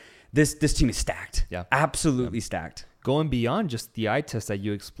 because this team is stacked. Yeah. Absolutely stacked. Going beyond just the eye test that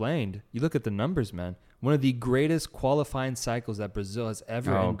you explained, you look at the numbers, man. One of the greatest qualifying cycles that Brazil has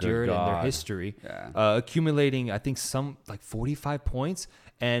ever endured in their history. Yeah. Accumulating, I think, some like 45 points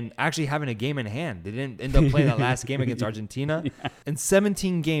and actually having a game in hand. They didn't end up playing that last game against Argentina. Yeah. In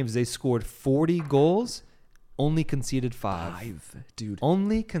 17 games, they scored 40 goals. Only conceded 5. Dude.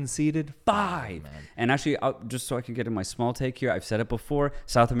 Only conceded 5, man. And actually, just so I can get in my small take here, I've said it before,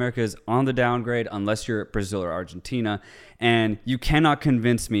 South America is on the downgrade unless you're Brazil or Argentina. And you cannot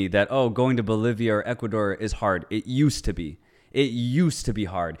convince me that, going to Bolivia or Ecuador is hard. It used to be. It used to be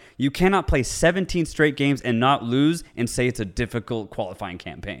hard. You cannot play 17 straight games and not lose and say it's a difficult qualifying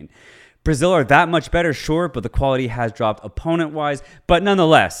campaign. Brazil are that much better, sure, but the quality has dropped opponent-wise. But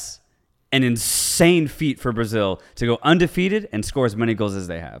nonetheless, an insane feat for Brazil to go undefeated and score as many goals as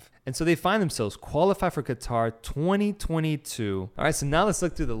they have. And so they find themselves qualified for Qatar 2022. All right, so now let's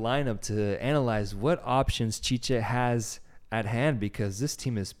look through the lineup to analyze what options Chiche has at hand, because this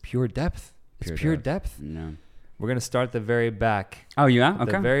team is pure depth. It's pure depth. No. We're going to start at the very back. Oh, yeah? Okay.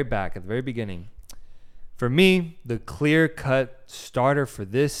 At the very back, at the very beginning. For me, the clear-cut starter for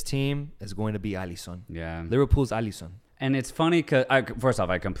this team is going to be Alisson. Yeah. Liverpool's Alisson. And it's funny because, first off,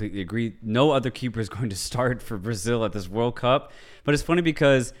 I completely agree. No other keeper is going to start for Brazil at this World Cup. But it's funny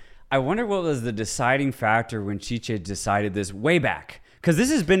because I wonder what was the deciding factor when Chiche decided this way back. Because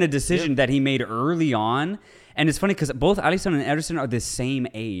this has been a decision that he made early on. And it's funny because both Alisson and Ederson are the same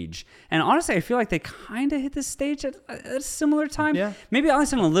age. And honestly, I feel like they kind of hit this stage at a similar time. Yeah. Maybe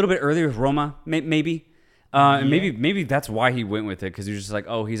Alisson a little bit earlier with Roma, maybe. And maybe that's why he went with it, because he was just like,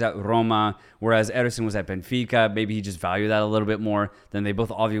 he's at Roma, whereas Ederson was at Benfica. Maybe he just valued that a little bit more. Then they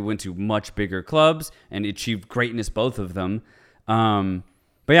both obviously went to much bigger clubs and achieved greatness, both of them.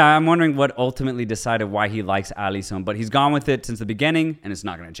 But yeah, I'm wondering what ultimately decided why he likes Alisson. But he's gone with it since the beginning, and it's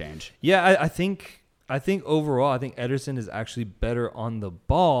not going to change. Yeah, I think overall, I think Ederson is actually better on the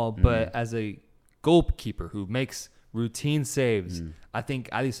ball, but as a goalkeeper who makes routine saves, I think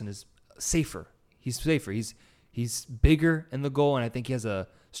Alisson is safer. He's safer. He's bigger in the goal, and I think he has a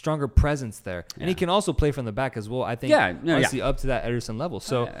stronger presence there. Yeah. And he can also play from the back as well. I think honestly up to that Ederson level.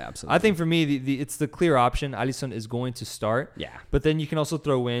 So I think for me, it's the clear option. Alisson is going to start. Yeah. But then you can also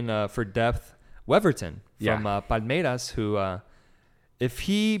throw in for depth Weverton from Palmeiras, who if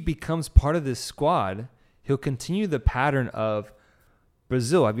he becomes part of this squad, he'll continue the pattern of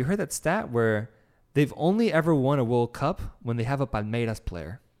Brazil. Have you heard that stat where they've only ever won a World Cup when they have a Palmeiras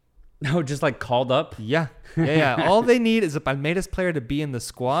player? No, just like called up. Yeah. All they need is a Palmeiras player to be in the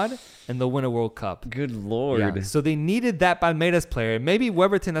squad, and they'll win a World Cup. Good Lord. Yeah. So they needed that Palmeiras player. Maybe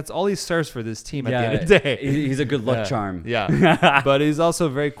Weberton, that's all he serves for this team at the end of the day. He's a good luck charm. Yeah. But he's also a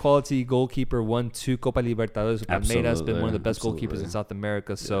very quality goalkeeper. Won 2 Copa Libertadores. Palmeiras, been one of the best goalkeepers in South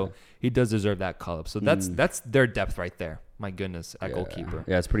America. So he does deserve that call-up. So that's their depth right there. My goodness, at goalkeeper.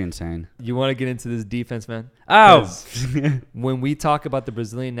 Yeah, it's pretty insane. You want to get into this defense, man? Oh! When we talk about the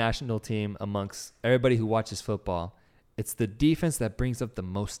Brazilian national team amongst everybody who watches football, it's the defense that brings up the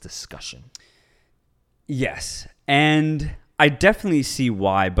most discussion. Yes. And I definitely see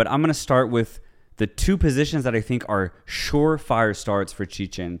why, but I'm going to start with the 2 positions that I think are surefire starts for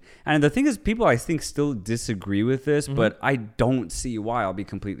Chichen. And the thing is, people I think still disagree with this, but I don't see why. I'll be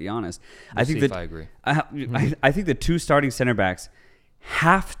completely honest. I agree. I think the 2 starting center backs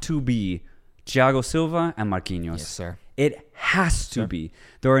have to be Thiago Silva and Marquinhos. Yes, sir. It has to be.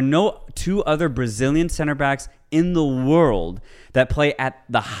 There are no 2 other Brazilian center backs in the world that play at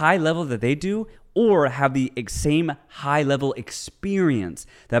the high level that they do, or have the same high-level experience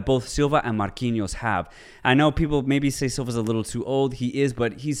that both Silva and Marquinhos have. I know people maybe say Silva's a little too old. He is,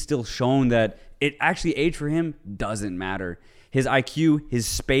 but he's still shown that it actually age for him doesn't matter. His IQ, his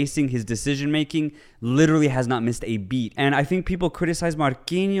spacing, his decision-making literally has not missed a beat. And I think people criticize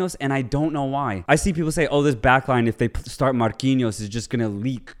Marquinhos, and I don't know why. I see people say, oh, this backline, if they start Marquinhos, is just going to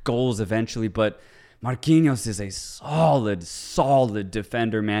leak goals eventually, but Marquinhos is a solid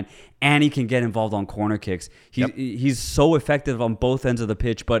defender, man, and he can get involved on corner kicks. He's so effective on both ends of the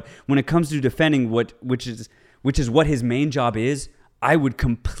pitch, but when it comes to defending, which is what his main job is, I would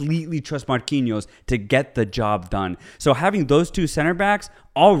completely trust Marquinhos to get the job done. So having those 2 center backs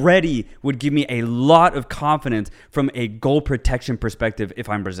already would give me a lot of confidence from a goal protection perspective if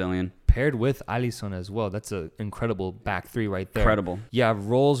I'm Brazilian. Paired with Alisson as well. That's an incredible back 3 right there. Incredible. You have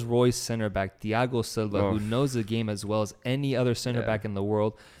Rolls-Royce center back Thiago Silva, who knows the game as well as any other center back in the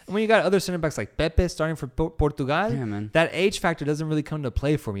world. And when you got other center backs like Pepe starting for Portugal, that age factor doesn't really come to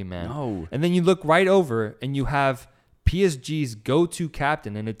play for me, man. No. And then you look right over and you have PSG's go-to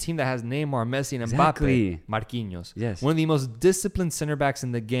captain in a team that has Neymar, Messi, and Mbappe, Marquinhos. Yes. One of the most disciplined center backs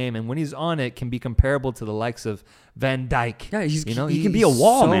in the game, and when he's on it, can be comparable to the likes of Van Dijk. Yeah, he can be a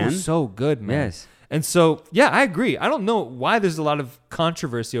wall, man. So good, man. Yes. And so, yeah, I agree. I don't know why there's a lot of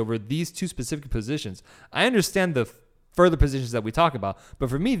controversy over these 2 specific positions. I understand the further positions that we talk about, but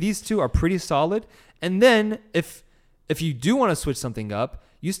for me, these 2 are pretty solid. And then if you do want to switch something up,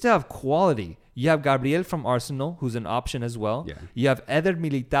 you still have quality. You have Gabriel from Arsenal, who's an option as well. Yeah. You have Eder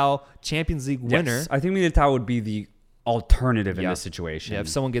Militao, Champions League winner. Yes. I think Militao would be the alternative in this situation. Yeah, if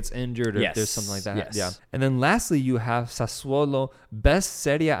someone gets injured or if there's something like that. Yes. Yeah. And then lastly, you have Sassuolo, best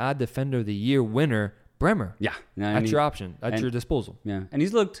Serie A Defender of the Year winner, Bremer. Yeah. At your option, at your disposal. Yeah. And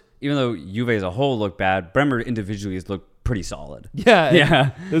he's looked, even though Juve as a whole looked bad, Bremer individually has looked pretty solid.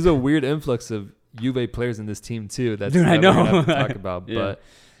 Yeah. There's a weird influx of Juve players in this team too. That I know. We're gonna have to talk about. But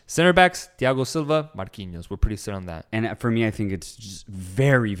center backs, Thiago Silva, Marquinhos. We're pretty set on that. And for me, I think it's just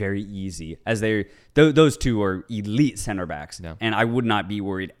very, very easy, as those 2 are elite center backs. Yeah. And I would not be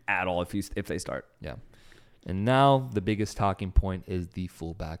worried at all if they start. Yeah. And now the biggest talking point is the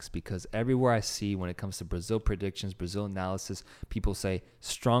fullbacks, because everywhere I see when it comes to Brazil predictions, Brazil analysis, people say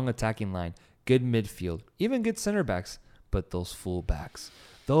strong attacking line, good midfield, even good center backs, but those fullbacks,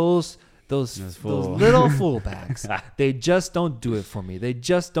 those little fullbacks, they just don't do it for me. They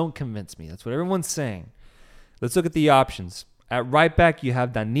just don't convince me. That's what everyone's saying. Let's look at the options. At right back, you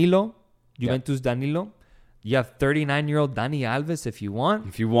have Danilo, Juventus Danilo. You have 39-year-old Dani Alves if you want.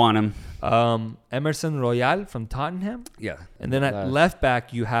 If you want him. Emerson Royal from Tottenham. Yeah. And then at left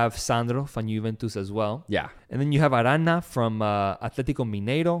back, you have Sandro from Juventus as well. Yeah. And then you have Arana from Atletico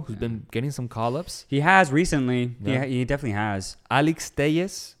Mineiro, who's been getting some call-ups. He has recently. Yeah. He definitely has. Alex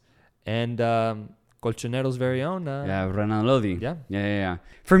Telles and Colchonero's very own. Renan Lodi. Yeah. Yeah.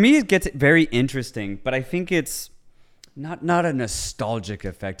 For me, it gets very interesting, but I think it's not a nostalgic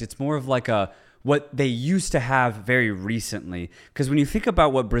effect. It's more of like what they used to have very recently. Because when you think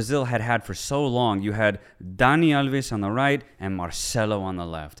about what Brazil had for so long, you had Dani Alves on the right and Marcelo on the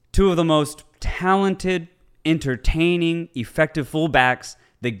left. 2 of the most talented, entertaining, effective fullbacks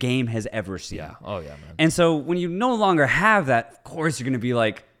the game has ever seen. Yeah. Oh, yeah, man. And so when you no longer have that, of course you're going to be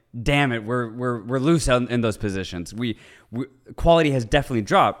like, damn it, we're loose in those positions. We quality has definitely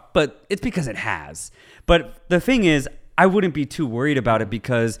dropped, but it's because it has. But the thing is, I wouldn't be too worried about it,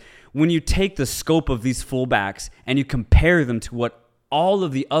 because when you take the scope of these fullbacks and you compare them to what all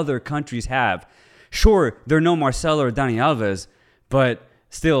of the other countries have, sure, they're no Marcelo or Dani Alves, but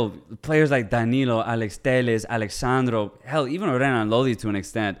still, players like Danilo, Alex Telles, Alexandro, hell, even Renan Lodi to an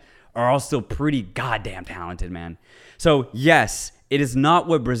extent, are all still pretty goddamn talented, man. So, yes, it is not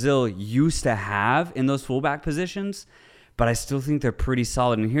what Brazil used to have in those fullback positions, but I still think they're pretty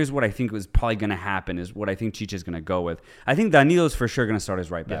solid. And here's what I think was probably going to happen is what I think Chicha is going to go with. I think Danilo's for sure going to start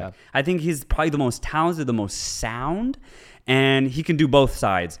as right back. Yeah. I think he's probably the most talented, the most sound, and he can do both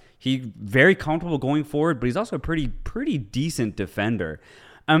sides. He's very comfortable going forward, but he's also a pretty decent defender.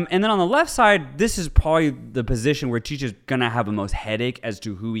 And then on the left side, this is probably the position where Chicha's going to have the most headache as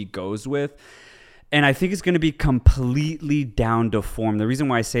to who he goes with. And I think it's going to be completely down to form. The reason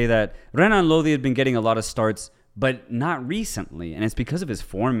why I say that, Renan Lodi had been getting a lot of starts, but not recently. And it's because of his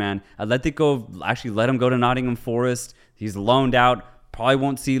form, man. Atletico actually let him go to Nottingham Forest. He's loaned out. Probably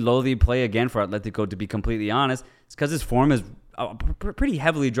won't see Lodi play again for Atletico, to be completely honest. It's because his form is pretty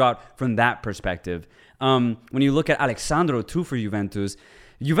heavily dropped from that perspective. When you look at Alexandro, too, for Juventus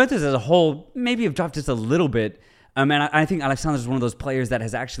as a whole maybe have dropped just a little bit. And I think Alexandro is one of those players that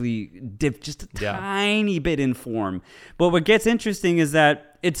has actually dipped just a tiny bit in form. But what gets interesting is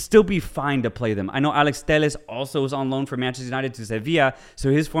that it'd still be fine to play them. I know Alex Telles also was on loan from Manchester United to Sevilla,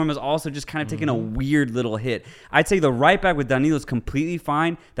 so his form is also just kind of taking a weird little hit. I'd say the right back with Danilo is completely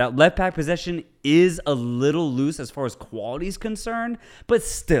fine. That left back possession is a little loose as far as quality is concerned, but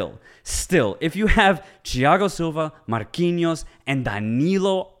still, if you have Thiago Silva, Marquinhos, and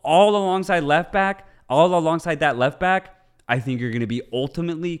Danilo all alongside that left back, I think you're going to be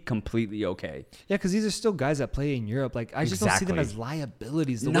ultimately completely okay. Yeah, because these are still guys that play in Europe. Like, I just don't see them as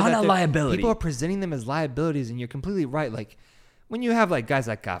liabilities. Not a liability. People are presenting them as liabilities, and you're completely right. Like, when you have like guys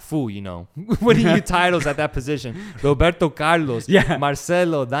like Cafu, winning you titles at that position, Roberto Carlos,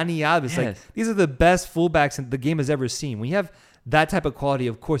 Marcelo, Dani Alves, like these are the best fullbacks the game has ever seen. When you have that type of quality,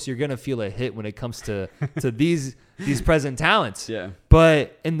 of course, you're gonna feel a hit when it comes to these present talents. Yeah.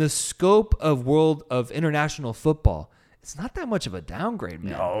 But in the scope of international football, it's not that much of a downgrade,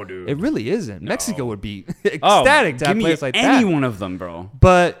 man. No, dude. It really isn't. No. Mexico would be ecstatic to have players like that. Any one of them, bro.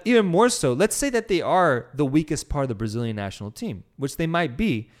 But even more so, let's say that they are the weakest part of the Brazilian national team, which they might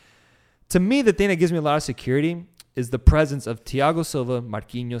be. To me, the thing that gives me a lot of security is the presence of Thiago Silva,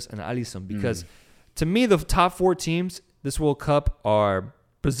 Marquinhos, and Alisson. Because to me, the top 4 teams this World Cup are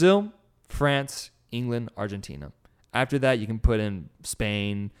Brazil, France, England, Argentina. After that, you can put in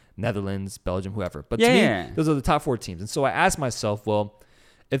Spain, Netherlands, Belgium, whoever. But to me, those are the top 4 teams. And so I asked myself, well,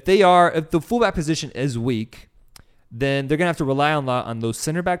 if the fullback position is weak, then they're going to have to rely on those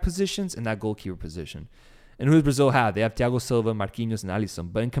center back positions and that goalkeeper position. And who does Brazil have? They have Thiago Silva, Marquinhos, and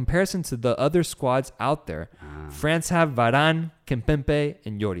Alisson. But in comparison to the other squads out there, France have Varane, Kimpembe,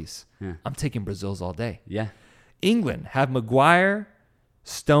 and Lloris. Yeah. I'm taking Brazil's all day. Yeah. England have Maguire,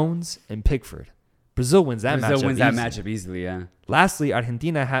 Stones, and Pickford. Brazil wins that matchup easily, yeah. Lastly,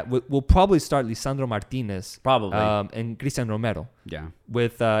 Argentina will probably start Lisandro Martinez. Probably. And Cristian Romero. Yeah.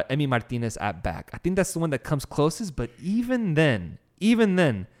 With Emi Martinez at back. I think that's the one that comes closest, but even then,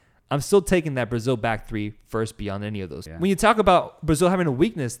 I'm still taking that Brazil back 3 first beyond any of those. Yeah. When you talk about Brazil having a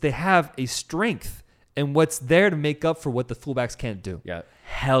weakness, they have a strength and what's there to make up for what the fullbacks can't do. Yeah.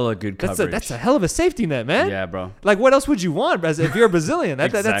 Hella good coverage. That's a hell of a safety net, man. Yeah, bro. Like, what else would you want if you're a Brazilian?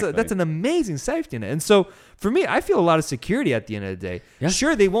 Exactly. That's an amazing safety net. And so, for me, I feel a lot of security at the end of the day. Yeah.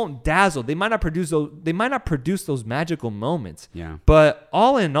 Sure, they won't dazzle. They might not produce those magical moments. Yeah. But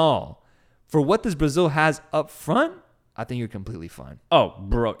all in all, for what this Brazil has up front, I think you're completely fine. Oh,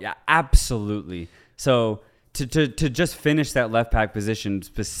 bro. Yeah, absolutely. So, to just finish that left back position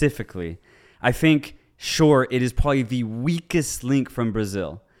specifically, I think, sure, it is probably the weakest link from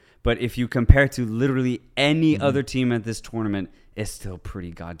Brazil. But if you compare to literally any other team at this tournament, it's still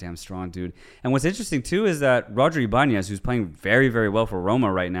pretty goddamn strong, dude. And what's interesting, too, is that Roger Ibanez, who's playing very, very well for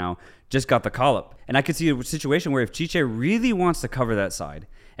Roma right now, just got the call-up. And I could see a situation where if Chiche really wants to cover that side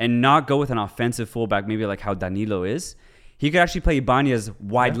and not go with an offensive fullback, maybe like how Danilo is, he could actually play Ibanez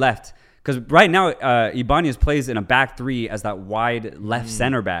wide left. Because right now, Ibanez plays in a back 3 as that wide left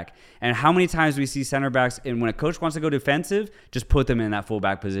center back. And how many times we see center backs, and when a coach wants to go defensive, just put them in that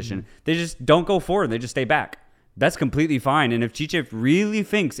fullback position. They just don't go forward. They just stay back. That's completely fine. And if Chiche really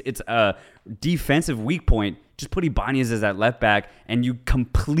thinks it's a defensive weak point, just put Ibanez as that left back, and you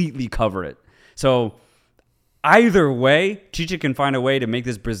completely cover it. So either way, Chiche can find a way to make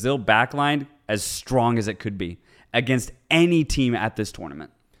this Brazil backline as strong as it could be against any team at this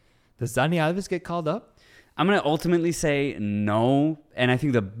tournament. Does Dani Alves get called up? I'm going to ultimately say no. And I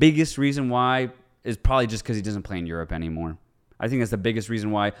think the biggest reason why is probably just because he doesn't play in Europe anymore. I think that's the biggest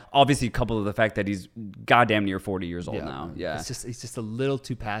reason why. Obviously, coupled with the fact that he's goddamn near 40 years old now. Yeah. It's just a little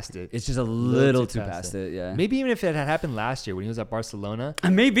too past it. It's just a little too past it. Yeah. Maybe even if it had happened last year when he was at Barcelona.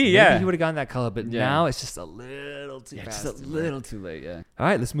 Maybe Maybe he would have gotten that color, but Yeah. now it's just a little too fast. Just a little too late. Yeah. All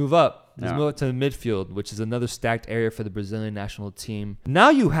right, let's move up. Let's Yeah. move up to the midfield, which is another stacked area for the Brazilian national team. Now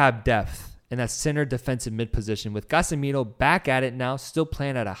you have depth in that center defensive mid position with Casemiro back at it now, still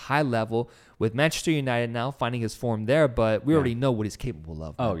playing at a high level with Manchester United now finding his form there, but we already know what he's capable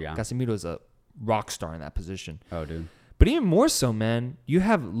of. Oh, man. yeah. Casemiro is a rock star in that position. Oh, dude. But even more so, man, you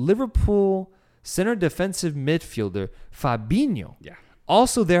have Liverpool center defensive midfielder Fabinho. Yeah.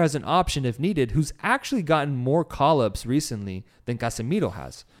 Also there as an option if needed, who's actually gotten more call-ups recently than Casemiro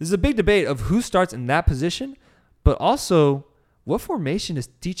has. There's a big debate of who starts in that position, but also what formation is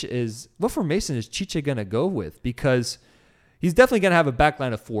Chiche gonna go with? Because he's definitely gonna have a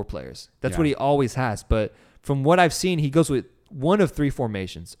backline of 4 players. That's what he always has. But from what I've seen, he goes with one of 3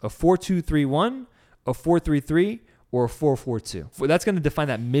 formations: a 4-2-3-1, a 4-3-3, or a 4-4-2. That's going to define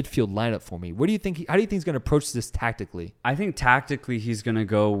that midfield lineup for me. How do you think he's going to approach this tactically? I think tactically he's going to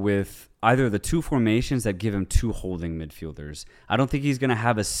go with either the 2 formations that give him 2 holding midfielders. I don't think he's going to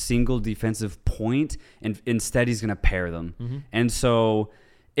have a single defensive point, and instead he's going to pair them. Mm-hmm. And so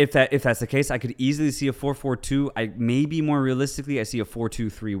if that's the case, I could easily see a 4-4-2. Maybe more realistically, I see a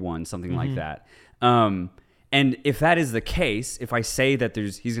 4-2-3-1, something like that. And if that is the case, if I say that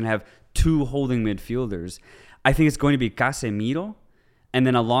he's going to have 2 holding midfielders, I think it's going to be Casemiro, and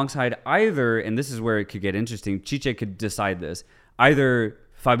then alongside either, and this is where it could get interesting, Chiche could decide this, either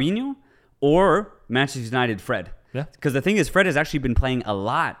Fabinho or Manchester United Fred. Yeah. Because the thing is, Fred has actually been playing a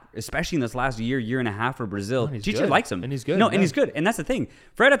lot, especially in this last year and a half for Brazil. Chiche likes him. And he's good. No, and he's good. And that's the thing.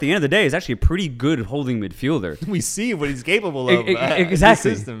 Fred, at the end of the day, is actually a pretty good holding midfielder. We see what he's capable of.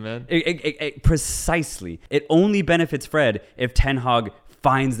 Exactly. System, man. Precisely. It only benefits Fred if Ten Hag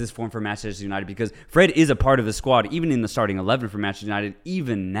finds this form for Manchester United, because Fred is a part of the squad, even in the starting 11 for Manchester United,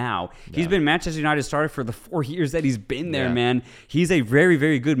 even now. Yeah. He's been Manchester United starter for the 4 years that he's been there, man. He's a very,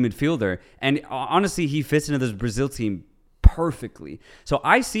 very good midfielder. And honestly, he fits into this Brazil team perfectly. So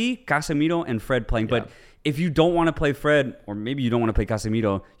I see Casemiro and Fred playing, but if you don't want to play Fred, or maybe you don't want to play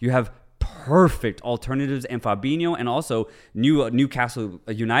Casemiro, you have perfect alternatives and Fabinho, and also Newcastle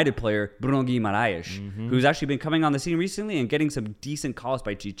United player Bruno Guimaraes, who's actually been coming on the scene recently and getting some decent calls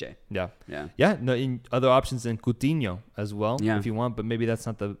by Chiche. Yeah. No, in other options than Coutinho as well, if you want, but maybe that's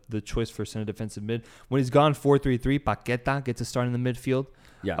not the choice for center defensive mid. When he's gone 4-3-3, Paqueta gets a start in the midfield.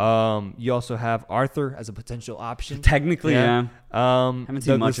 Yeah. You also have Arthur as a potential option. Technically, yeah. Haven't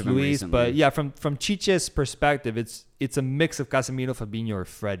seen much of him recently. But yeah, from Chiche's perspective, it's a mix of Casemiro, Fabinho, or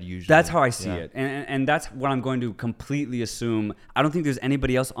Fred usually. That's how I see it, and that's what I'm going to completely assume. I don't think there's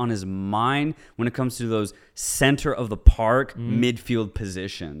anybody else on his mind when it comes to those center of the park midfield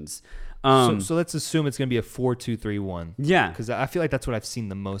positions. So let's assume it's going to be a 4-2-3-1. Yeah. Because I feel like that's what I've seen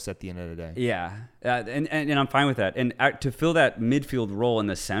the most at the end of the day. Yeah. And I'm fine with that. And to fill that midfield role in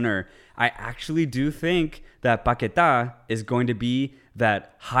the center, I actually do think that Paqueta is going to be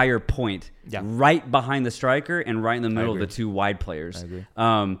that higher point right behind the striker and right in the middle of the 2 wide players. I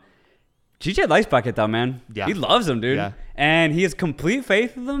agree. Chiche likes Paqueta, man. Yeah. He loves him, dude. Yeah. And he has complete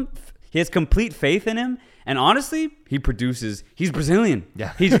faith in him. He has complete faith in him. And honestly, he produces. He's Brazilian.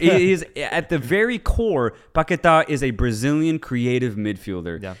 Yeah. He's at the very core, Paqueta is a Brazilian creative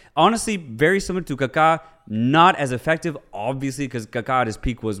midfielder. Yeah. Honestly, very similar to Kaká. Not as effective, obviously, because Kaká at his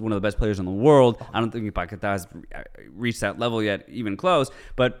peak was one of the best players in the world. I don't think Paqueta has reached that level yet, even close.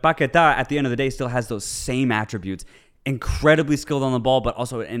 But Paqueta, at the end of the day, still has those same attributes. Incredibly skilled on the ball, but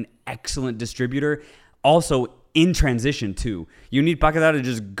also an excellent distributor. Also, in transition too. You need Paqueta to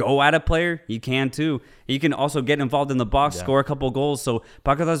just go at a player. He can too. He can also get involved in the box, score a couple goals. So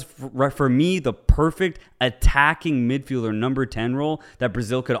Paqueta's, for me, the perfect attacking midfielder number 10 role that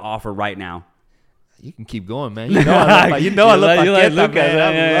Brazil could offer right now. You can keep going, man. You know I love Paqueta, Lucas,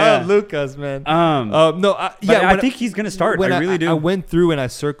 man. I love Lucas, man. I think he's going to start. I really do. I went through and I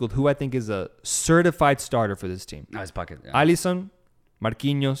circled who I think is a certified starter for this team. It's Paqueta. Alisson,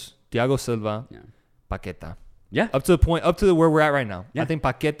 Marquinhos, Thiago Silva, Paqueta. Yeah. Up to where we're at right now. Yeah. I think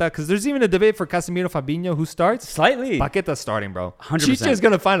Paqueta, because there's even a debate for Casemiro, Fabinho, who starts. Slightly. Paqueta's starting, bro. 100%. Chiche is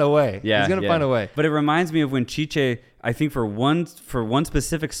going to find a way. Yeah. He's going to find a way. But it reminds me of when Chiche, I think for one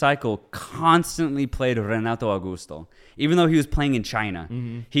specific cycle, constantly played Renato Augusto. Even though he was playing in China.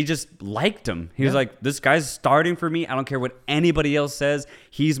 He just liked him. He was like, this guy's starting for me. I don't care what anybody else says.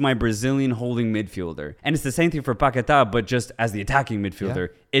 He's my Brazilian holding midfielder. And it's the same thing for Paqueta, but just as the attacking midfielder.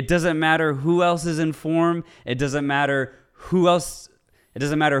 It doesn't matter who else is in form. It doesn't matter who else It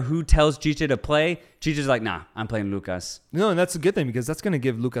doesn't matter who tells Chiche to play. Chiche's like, nah, I'm playing Lucas. No, and that's a good thing because that's going to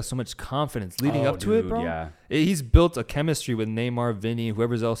give Lucas so much confidence leading up to it, bro. Yeah. He's built a chemistry with Neymar, Vinny,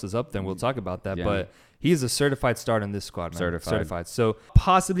 whoever else is up there. And we'll talk about that. Yeah. But he's a certified start in this squad, man. Certified. So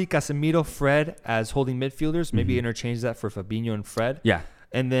possibly Casemiro, Fred as holding midfielders. Maybe interchange that for Fabinho and Fred. Yeah.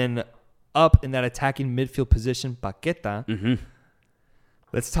 And then up in that attacking midfield position, Paqueta. Mm-hmm.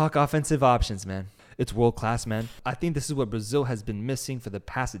 Let's talk offensive options, man. It's world class, man. I think this is what Brazil has been missing for the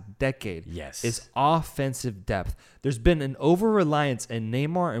past decade. Yes. Is offensive depth. There's been an over-reliance in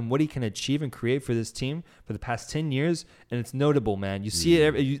Neymar and what he can achieve and create for this team for the past 10 years, and it's notable, man. You see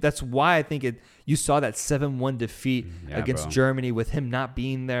it. That's why I think you saw that 7-1 defeat against Germany with him not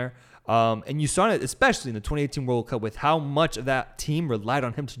being there. And you saw it especially in the 2018 World Cup with how much of that team relied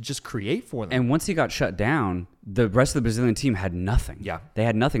on him to just create for them. And once he got shut down, the rest of the Brazilian team had nothing. Yeah. They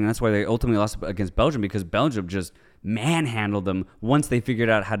had nothing. And that's why they ultimately lost against Belgium, because Belgium just manhandled them once they figured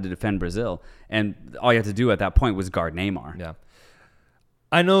out how to defend Brazil. And all you had to do at that point was guard Neymar. Yeah.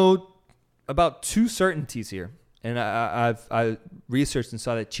 I know about two certainties here. And I researched and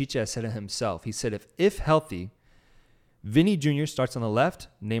saw that Chiche has said it himself. He said if healthy, Vinny Jr. starts on the left,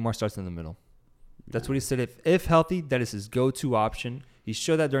 Neymar starts in the middle. That's what he said. If healthy, that is his go-to option. He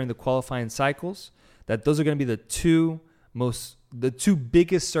showed that during the qualifying cycles, that those are going to be the two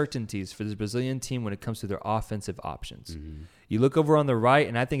biggest certainties for this Brazilian team when it comes to their offensive options. Mm-hmm. You look over on the right,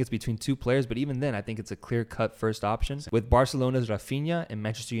 and I think it's between two players, but even then, I think it's a clear-cut first option. With Barcelona's Rafinha and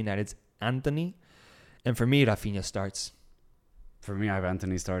Manchester United's Antony. And for me, Rafinha starts. For me, I have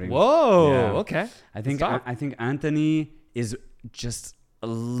Antony starting. Whoa, Yeah. Okay. I think Antony is just a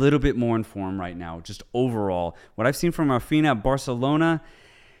little bit more in form right now, just overall. What I've seen from Rafinha at Barcelona,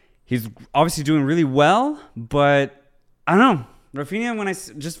 he's obviously doing really well, but I don't know. Rafinha, when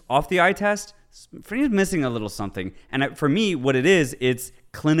just off the eye test, Rafinha's missing a little something. And for me, what it is, it's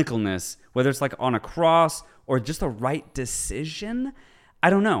clinicalness, whether it's like on a cross or just the right decision. I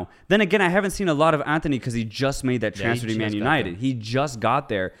don't know. Then again, I haven't seen a lot of Antony because he just made that transfer to Man United. He just got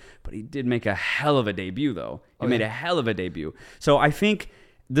there, but he did make a hell of a debut, though. He made a hell of a debut. So I think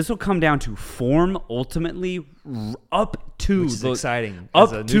this will come down to form ultimately up to exciting.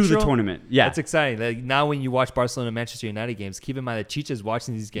 Up to the tournament. Yeah. That's exciting. Like now when you watch Barcelona and Manchester United games, keep in mind that Chiche is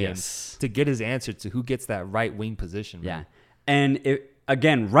watching these games to get his answer to who gets that right wing position. Yeah. And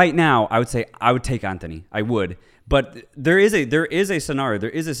again, right now, I would say I would take Antony. I would. But there is a scenario, there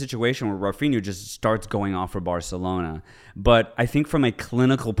is a situation where Rafinha just starts going off for Barcelona. But I think from a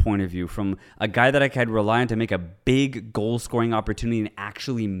clinical point of view, from a guy that I could rely on to make a big goal-scoring opportunity and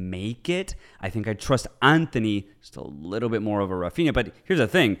actually make it, I think I trust Antony just a little bit more over Rafinha. But here's the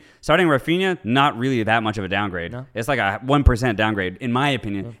thing. Starting Rafinha, not really that much of a downgrade. No. It's like a 1% downgrade, in my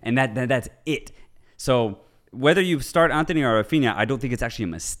opinion, and that's it. So whether you start Antony or Rafinha, I don't think it's actually a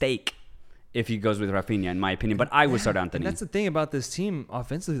mistake if he goes with Rafinha, in my opinion. But I would start Antony. And that's the thing about this team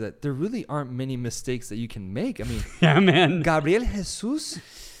offensively, that there really aren't many mistakes that you can make. I mean, yeah, man. Gabriel Jesus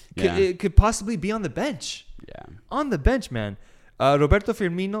could possibly be on the bench. Yeah. On the bench, man. Roberto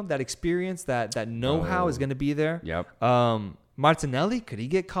Firmino, that experience, that know-how is going to be there. Yep. Martinelli, could he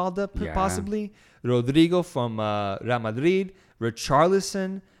get called up possibly? Rodrigo from Real Madrid.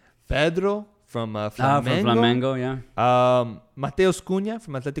 Richarlison. Pedro from Flamengo. From Flamengo, yeah. Mateus Cunha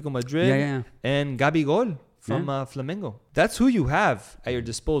from Atletico Madrid. And Gabigol from Flamengo. That's who you have at your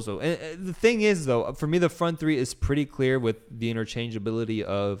disposal. And the thing is, though, for me, the front three is pretty clear with the interchangeability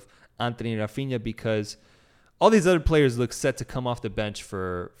of Antony and Rafinha, because all these other players look set to come off the bench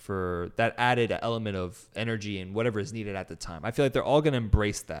for that added element of energy and whatever is needed at the time. I feel like they're all going to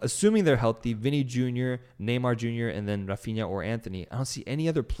embrace that. Assuming they're healthy, Vinny Jr., Neymar Jr., and then Rafinha or Antony, I don't see any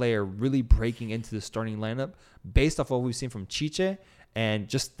other player really breaking into the starting lineup based off what we've seen from Chiche and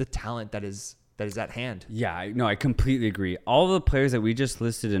just the talent that is at hand. Yeah, I completely agree. All the players that we just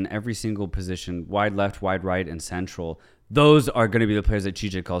listed in every single position, wide left, wide right, and central, those are going to be the players that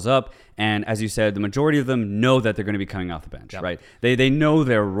Chiche calls up. And as you said, the majority of them know that they're going to be coming off the bench, right? They know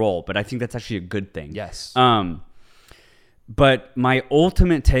their role, but I think that's actually a good thing. Yes. But my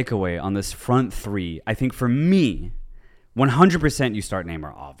ultimate takeaway on this front three, I think for me, 100% you start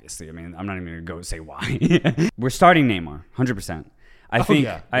Neymar, obviously. I mean, I'm not even going to go say why. We're starting Neymar, 100%. I think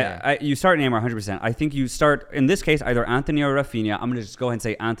you start Neymar 100%. I think you start, in this case, either Antony or Rafinha. I'm going to just go ahead and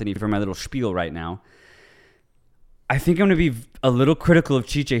say Antony for my little spiel right now. I think I'm going to be a little critical of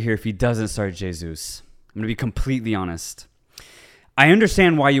Chiche here if he doesn't start Jesus. I'm going to be completely honest. I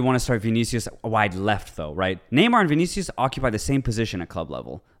understand why you want to start Vinicius wide left, though, right? Neymar and Vinicius occupy the same position at club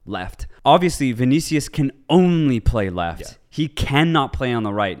level, left. Obviously, Vinicius can only play left. Yeah. He cannot play on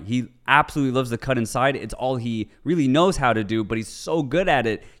the right. He absolutely loves to cut inside. It's all he really knows how to do, but he's so good at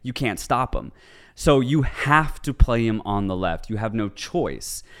it, you can't stop him. So you have to play him on the left. You have no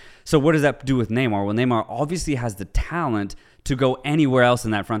choice. So what does that do with Neymar? Well, Neymar obviously has the talent to go anywhere else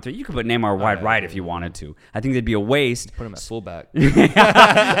in that front three. You could put Neymar wide right if you wanted to. I think it'd be a waste. Put him at fullback.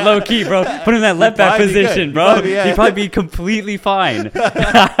 Low key, bro. Put him in that left back position, bro. He'd probably be completely fine.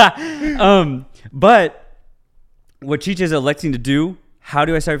 But what Chiche is electing to do, how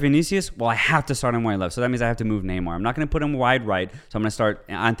do I start Vinicius? Well, I have to start him wide left. So that means I have to move Neymar. I'm not going to put him wide right. So I'm going to start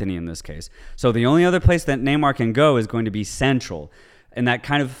Anthony in this case. So the only other place that Neymar can go is going to be central, in that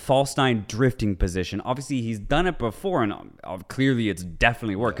kind of false nine drifting position. Obviously, he's done it before, and clearly it's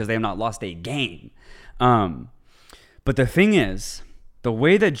definitely worked because they have not lost a game. But the thing is, the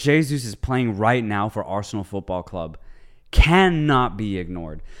way that Jesus is playing right now for Arsenal Football Club cannot be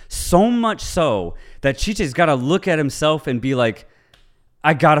ignored. So much so that Chiche's got to look at himself and be like,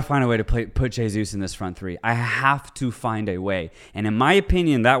 I got to find a way to put Jesus in this front three. I have to find a way. And in my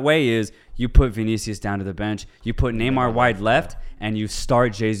opinion, that way is you put Vinicius down to the bench, you put Neymar wide left, and you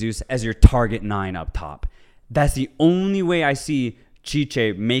start Jesus as your target 9 up top. That's the only way I see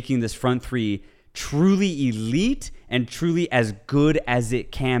Chiche making this front three truly elite and truly as good as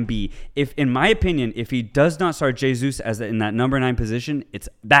it can be. If, in my opinion, if he does not start Jesus in that number 9 position,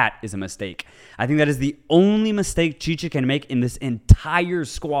 that is a mistake. I think that is the only mistake Chiche can make in this entire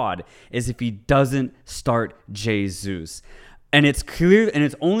squad, is if he doesn't start Jesus. And it's clear, and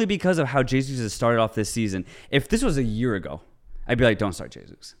it's only because of how Jesus has started off this season. If this was a year ago, I'd be like, don't start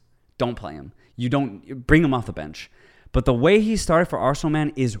Jesus. Don't play him. You don't bring him off the bench. But the way he started for Arsenal,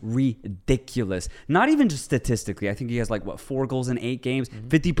 man, is ridiculous. Not even just statistically. I think he has 4 goals in 8 games,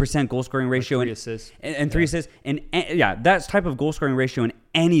 50% goal scoring ratio, and 3 assists. And 3 assists. And that type of goal scoring ratio in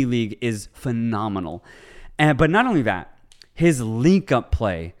any league is phenomenal. But not only that, his link up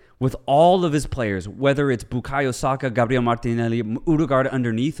play with all of his players, whether it's Bukayo Saka, Gabriel Martinelli, Odegaard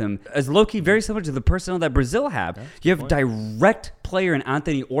underneath him, is low-key very similar to the personnel that Brazil have. Yeah, you have direct player in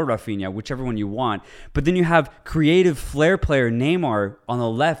Anthony or Rafinha, whichever one you want, but then you have creative flair player Neymar on the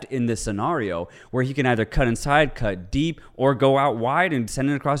left in this scenario, where he can either cut inside, cut deep, or go out wide and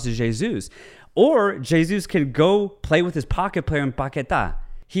send it across to Jesus. Or Jesus can go play with his pocket player in Paquetá.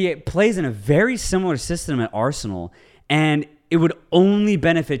 He plays in a very similar system at Arsenal, and it would only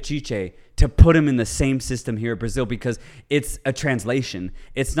benefit Chiche to put him in the same system here at Brazil, because it's a translation.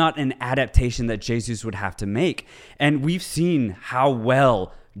 It's not an adaptation that Jesus would have to make. And we've seen how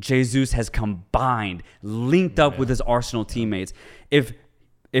well Jesus has combined, linked up with his Arsenal teammates. If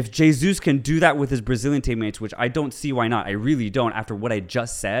Jesus can do that with his Brazilian teammates, which I don't see why not, I really don't, after what I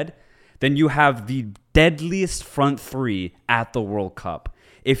just said, then you have the deadliest front three at the World Cup.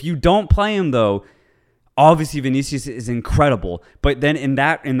 If you don't play him, though, obviously Vinicius is incredible, but then in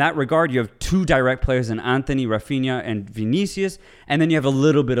that regard, you have 2 direct players in Anthony, Rafinha, and Vinicius, and then you have a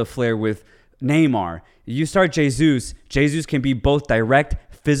little bit of flair with Neymar. You start Jesus can be both direct,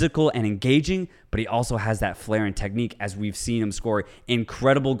 physical, and engaging, but he also has that flair and technique, as we've seen him score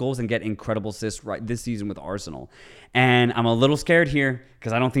incredible goals and get incredible assists right this season with Arsenal. And I'm a little scared here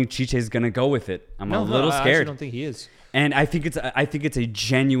because I don't think Chiche is going to go with it. I'm a little scared. I actually don't think he is. And I think it's a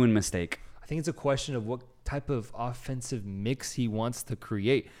genuine mistake. I think it's a question of what type of offensive mix he wants to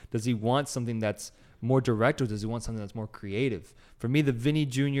create. Does he want something that's more direct, or does he want something that's more creative? For me, the Vinny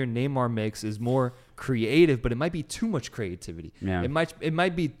Jr. Neymar mix is more creative, but it might be too much creativity. Yeah. It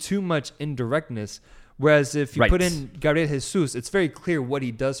might be too much indirectness. Whereas if you put in Gabriel Jesus, it's very clear what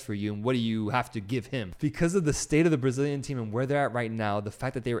he does for you and what do you have to give him. Because of the state of the Brazilian team and where they're at right now, the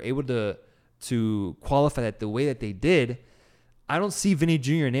fact that they were able to qualify that the way that they did, I don't see Vinny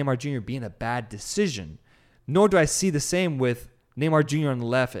Jr. and Neymar Jr. being a bad decision. Nor do I see the same with Neymar Jr. on the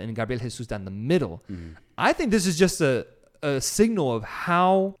left and Gabriel Jesus down the middle. Mm-hmm. I think this is just a signal of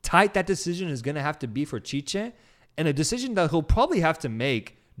how tight that decision is going to have to be for Chiche, and a decision that he'll probably have to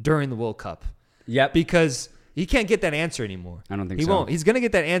make during the World Cup. Yep. Because he can't get that answer anymore. I don't think he so. He won't. He's going to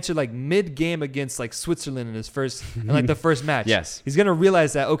get that answer mid-game against Switzerland in his first the first match. Yes. He's going to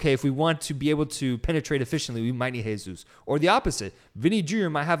realize that, okay, if we want to be able to penetrate efficiently, we might need Jesus. Or the opposite. Vinny Jr.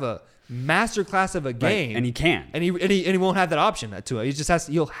 might have a masterclass of a game. Right. And he can. And he won't have that option to it. He just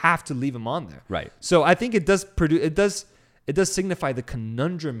he'll have to leave him on there. Right. So I think it does signify the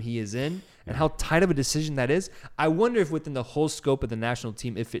conundrum he is in and how tight of a decision that is. I wonder if within the whole scope of the national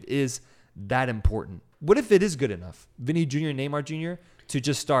team, if it is that important. What if it is good enough, Vinny Jr. and Neymar Jr. to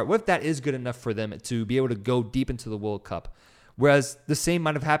just start? What if that is good enough for them to be able to go deep into the World Cup? Whereas the same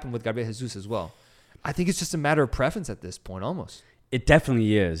might have happened with Gabriel Jesus as well. I think it's just a matter of preference at this point, almost. It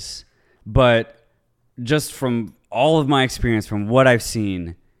definitely is. But just from all of my experience, from what I've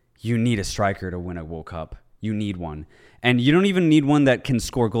seen, you need a striker to win a World Cup. You need one. And you don't even need one that can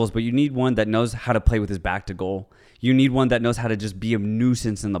score goals, but you need one that knows how to play with his back to goal. You need one that knows how to just be a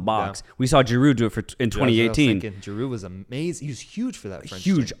nuisance in the box. Yeah. We saw Giroud do it in 2018. Giroud was amazing. He was huge for that French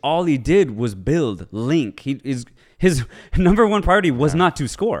huge. team. All he did was build, link. His number one priority was not to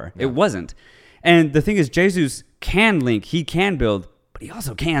score. Yeah. It wasn't. And the thing is, Jesus can link. He can build, but he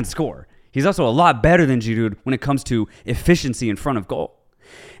also can score. He's also a lot better than Giroud when it comes to efficiency in front of goal.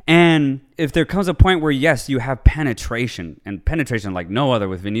 And if there comes a point where, yes, you have penetration, and penetration like no other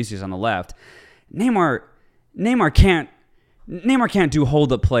with Vinicius on the left, Neymar can't do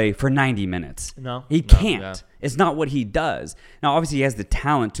hold-up play for 90 minutes. No. He can't. Yeah. It's not what he does. Now, obviously, he has the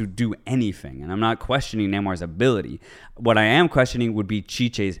talent to do anything, and I'm not questioning Neymar's ability. What I am questioning would be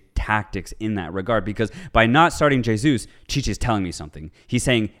Chiche's tactics in that regard, because by not starting Jesus, Chiche's telling me something. He's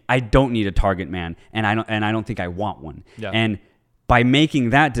saying, I don't need a target man, and I don't think I want one. Yeah. And by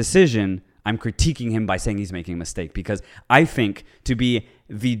making that decision, I'm critiquing him by saying he's making a mistake, because I think to be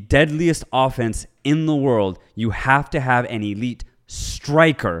the deadliest offense in the world, you have to have an elite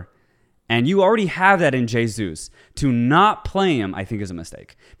striker, and you already have that in Jesus. To not play him, I think, is a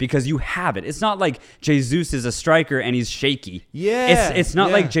mistake, because you have it. It's not like Jesus is a striker and he's shaky. Yeah. It's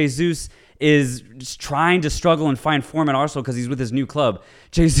not like Jesus is just trying to struggle and find form at Arsenal because he's with his new club.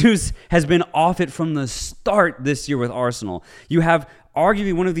 Jesus has been off it from the start this year with Arsenal. You have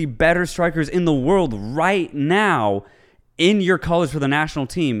arguably one of the better strikers in the world right now in your colors for the national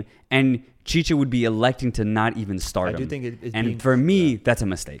team, and Chicha would be electing to not even start him. I do think it's and for me, that's a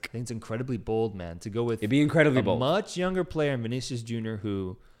mistake. I think it's incredibly bold, man, to go with It'd be incredibly bold. Much younger player in Vinicius Jr.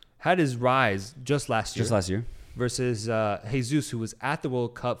 who had his rise just last year. Versus Jesus, who was at the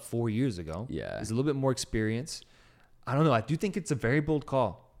World Cup 4 years ago. Yeah. He's a little bit more experienced. I don't know. I do think it's a very bold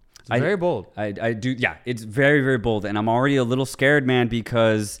call. It's very bold. I do. Yeah, it's very, very bold. And I'm already a little scared, man,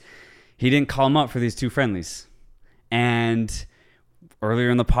 because he didn't call him up for these two friendlies. And earlier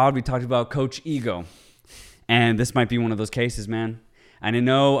in the pod, we talked about Coach Ego. And this might be one of those cases, man. And I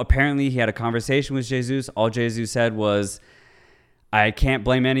know apparently he had a conversation with Jesus. All Jesus said was, I can't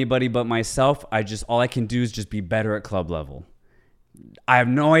blame anybody but myself. All I can do is just be better at club level. I have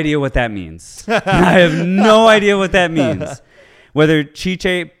no idea what that means. I have no idea what that means. Whether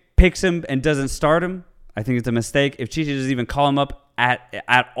Chiche picks him and doesn't start him, I think it's a mistake. If Chiche doesn't even call him up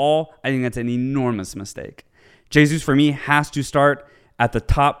at all, I think that's an enormous mistake. Jesus, for me, has to start at the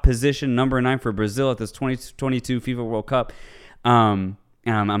top position, number 9 for Brazil at this 2022 FIFA World Cup.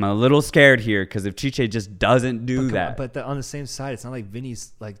 And I'm a little scared here because if Chiche just doesn't do that. But on the same side, it's not like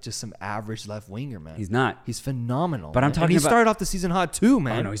Vinny's like just some average left winger, man. He's not. He's phenomenal. But I'm talking about... He started off the season hot too,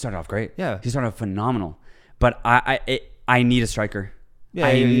 man. Oh, no, he started off great. Yeah. He started off phenomenal. But I need a striker. Yeah,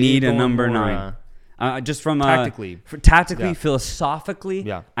 I need a number 9. Just from tactically, yeah. Philosophically,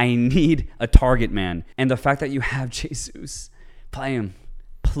 yeah. I need a target man. And the fact that you have Jesus,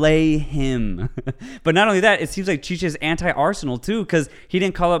 play him. But not only that, it seems like Chiche's anti-Arsenal too, because he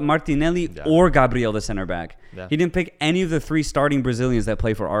didn't call up Martinelli or Gabriel, the center back. Yeah. He didn't pick any of the 3 starting Brazilians that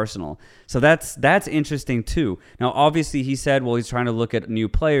play for Arsenal. So that's interesting too. Now, obviously, he said, well, he's trying to look at new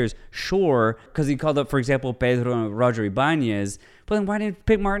players. Sure, because he called up, for example, Pedro and Roger Ibanez. But then why didn't he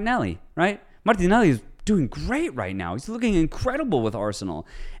pick Martinelli, right? Martinelli is doing great right now. He's looking incredible with Arsenal.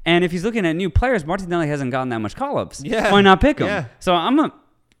 And if he's looking at new players, Martinelli hasn't gotten that much call-ups. Yeah. Why not pick him? Yeah. So I'm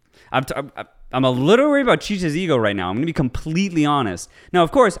a little worried about Chiche's ego right now. I'm going to be completely honest. Now,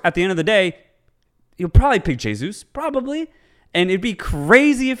 of course, at the end of the day, he'll probably pick Jesus, probably. And it'd be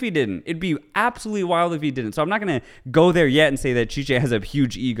crazy if he didn't. It'd be absolutely wild if he didn't. So I'm not going to go there yet and say that Chiche has a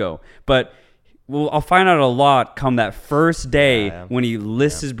huge ego. But I'll find out a lot come that first day when he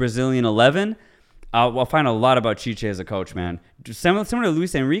lists his Brazilian 11. I'll find a lot about Chiche as a coach, man. Similar to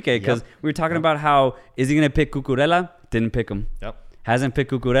Luis Enrique, because we were talking about how, is he going to pick Cucurella? Didn't pick him. Yep. Hasn't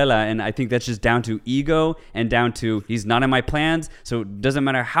picked Cucurella, and I think that's just down to ego and down to he's not in my plans, so it doesn't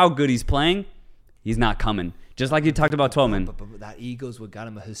matter how good he's playing, he's not coming. Just like you talked about Twellman. But that ego's what got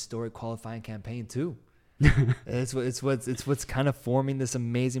him a historic qualifying campaign too. it's what's kind of forming this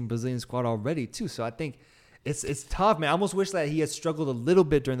amazing Brazilian squad already too. So I think it's tough, man. I almost wish that he had struggled a little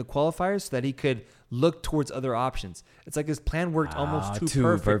bit during the qualifiers so that he could look towards other options. It's like his plan worked almost too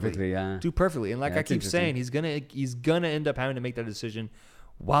perfectly. Too perfectly. And like I keep saying, he's gonna end up having to make that decision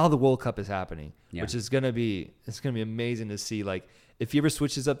while the World Cup is happening, which is gonna be amazing to see. Like if he ever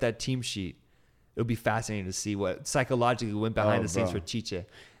switches up that team sheet, it'll be fascinating to see what psychologically went behind the scenes for Chiche.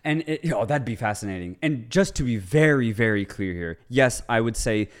 And that'd be fascinating. And just to be very, very clear here, yes, I would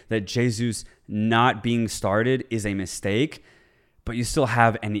say that Jesus not being started is a mistake, but you still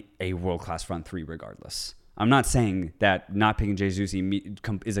have a world-class front 3 regardless. I'm not saying that not picking Jesus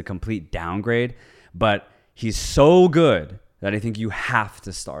is a complete downgrade, but he's so good that I think you have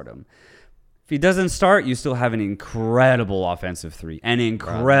to start him. If he doesn't start, you still have an incredible offensive three. An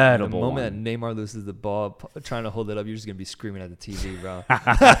incredible The moment one. that Neymar loses the ball, trying to hold it up, you're just going to be screaming at the TV, bro.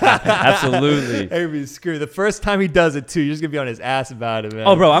 Absolutely. Everybody's screaming. The first time he does it, too, you're just going to be on his ass about it, man.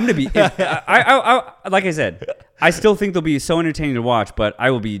 Oh, bro, I'm going to be... like I said, I still think they'll be so entertaining to watch, but I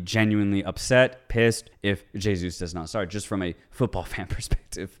will be genuinely upset, pissed if Jesus does not start, just from a football fan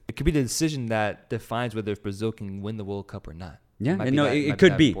perspective. It could be the decision that defines whether if Brazil can win the World Cup or not. Yeah, Might no, be it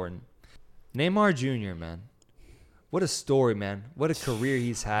could be. Important. Neymar Jr., man. What a story, man. What a career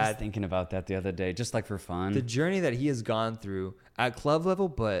he's I was had. thinking about that the other day, just like for fun. The journey that he has gone through at club level,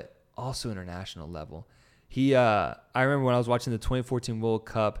 but also international level. I remember when I was watching the 2014 World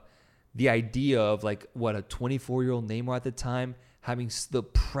Cup, the idea of like a 24-year-old Neymar at the time having the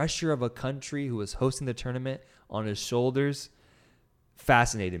pressure of a country who was hosting the tournament on his shoulders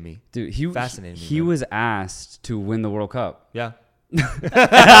fascinated me. Dude, he man. was asked to win the World Cup. Yeah.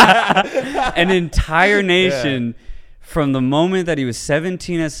 An entire nation from the moment that he was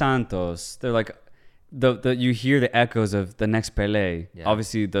 17 at Santos, they're like, you hear the echoes of the next Pelé. Yeah.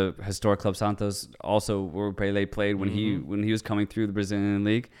 Obviously, the historic Club Santos, also where Pelé played when he was coming through the Brazilian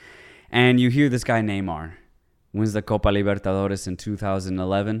league, and you hear this guy Neymar wins the Copa Libertadores in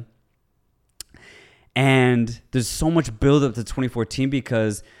 2011, and there's so much build up to 2014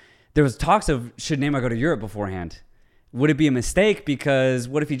 because there was talks of should Neymar go to Europe beforehand. Would it be a mistake? Because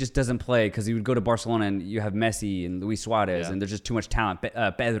what if he just doesn't play? Because he would go to Barcelona and you have Messi and Luis Suarez and there's just too much talent.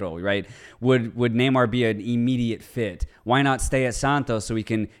 Pedro, right? Would Neymar be an immediate fit? Why not stay at Santos so he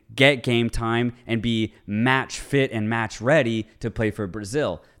can get game time and be match fit and match ready to play for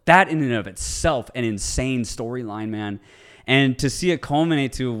Brazil? That in and of itself, an insane storyline, man. And to see it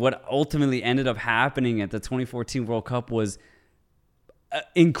culminate to what ultimately ended up happening at the 2014 World Cup was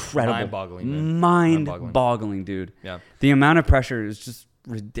incredible. Mind-boggling, man. Mind-boggling, dude. Yeah. The amount of pressure is just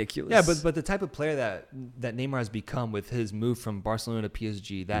ridiculous. Yeah, but the type of player that Neymar has become with his move from Barcelona to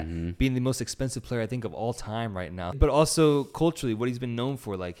PSG, that being the most expensive player I think of all time right now, but also culturally what he's been known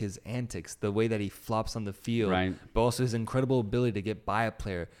for, like his antics, the way that he flops on the field, right, but also his incredible ability to get by a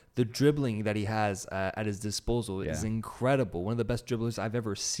player, the dribbling that he has at his disposal is incredible. One of the best dribblers I've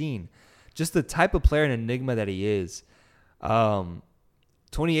ever seen. Just the type of player and enigma that he is.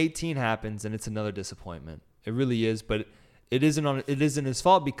 2018 happens and it's another disappointment. It really is, but it isn't his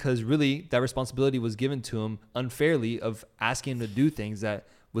fault because really that responsibility was given to him unfairly of asking him to do things that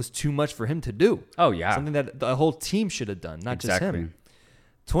was too much for him to do. Oh yeah. Something that the whole team should have done, not just him.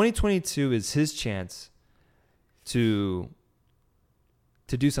 2022 is his chance to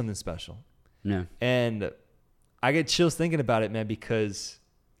do something special. Yeah. And I get chills thinking about it, man, because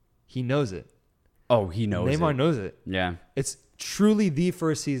he knows it. Oh, he knows Neymar it. knows it. Yeah. It's truly the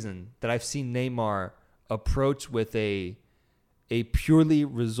first season that I've seen Neymar approach with a purely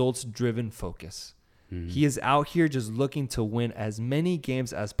results-driven focus. He is out here just looking to win as many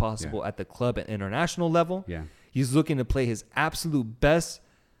games as possible at the club and international level. Yeah. He's looking to play his absolute best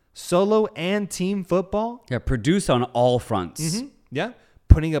solo and team football. Yeah, produce on all fronts. Yeah.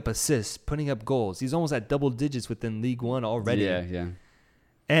 Putting up assists, putting up goals. He's almost at double digits within League One already. Yeah.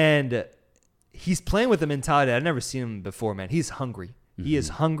 And he's playing with a mentality I've never seen him before, man. He's hungry. He is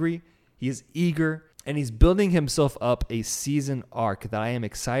hungry. He is eager. And he's building himself up a season arc that I am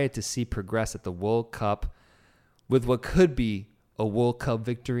excited to see progress at the World Cup with what could be a World Cup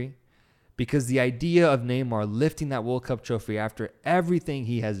victory. Because the idea of Neymar lifting that World Cup trophy after everything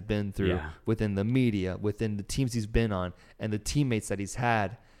he has been through within the media, within the teams he's been on, and the teammates that he's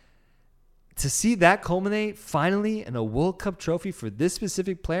had, to see that culminate finally in a World Cup trophy for this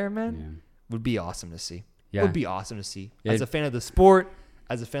specific player, man, would be awesome to see. Yeah. Would be awesome to see. As a fan of the sport,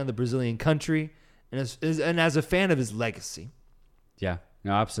 as a fan of the Brazilian country, and as a fan of his legacy. Yeah,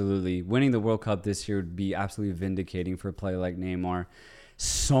 no, absolutely. Winning the World Cup this year would be absolutely vindicating for a player like Neymar.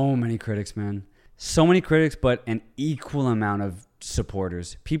 So many critics, man. So many critics, but an equal amount of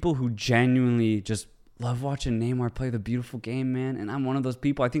supporters. People who genuinely just love watching Neymar play the beautiful game, man. And I'm one of those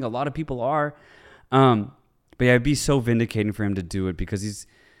people. I think a lot of people are. But yeah, it'd be so vindicating for him to do it because he's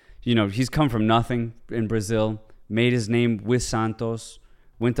come from nothing in Brazil, made his name with Santos,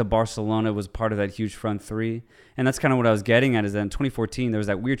 went to Barcelona, was part of that huge front three. And that's kind of what I was getting at is that in 2014, there was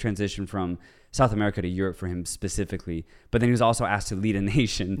that weird transition from South America to Europe for him specifically. But then he was also asked to lead a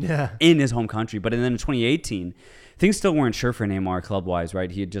nation in his home country. But then in 2018, things still weren't sure for Neymar club-wise, right?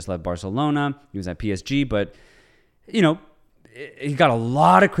 He had just left Barcelona. He was at PSG. But, he got a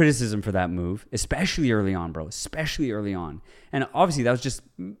lot of criticism for that move, especially early on, bro. Especially early on. And obviously, that was just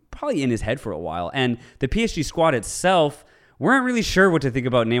probably in his head for a while. And the PSG squad itself weren't really sure what to think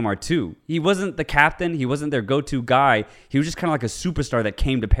about Neymar, too. He wasn't the captain. He wasn't their go-to guy. He was just kind of like a superstar that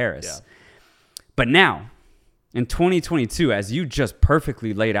came to Paris. Yeah. But now, in 2022, as you just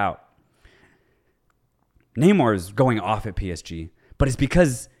perfectly laid out, Neymar is going off at PSG. But it's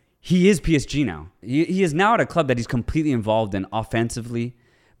because he is PSG now. He is now at a club that he's completely involved in offensively,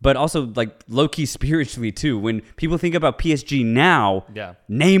 but also like low-key spiritually too. When people think about PSG now,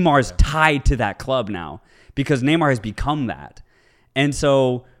 Neymar's tied to that club now because Neymar has become that. And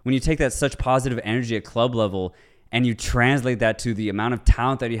so when you take that such positive energy at club level and you translate that to the amount of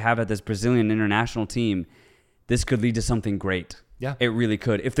talent that you have at this Brazilian international team, this could lead to something great. Yeah. It really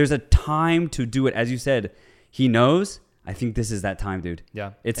could. If there's a time to do it, as you said, he knows. I think this is that time, dude.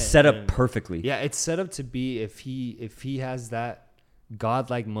 Yeah. It's set up perfectly. Yeah, it's set up to be if he has that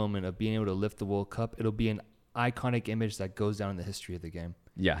godlike moment of being able to lift the World Cup, it'll be an iconic image that goes down in the history of the game.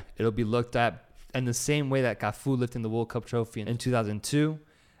 Yeah. It'll be looked at in the same way that Cafu lifting the World Cup trophy in 2002,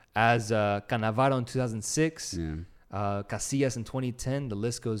 as Cannavaro in 2006, Casillas in 2010, the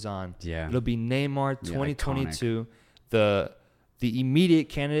list goes on. Yeah. It'll be Neymar 2022, the immediate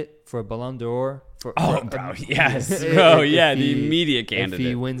candidate for a Ballon d'Or. Bro, yes. The immediate candidate. If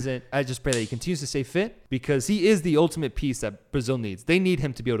he wins it, I just pray that he continues to stay fit because he is the ultimate piece that Brazil needs. They need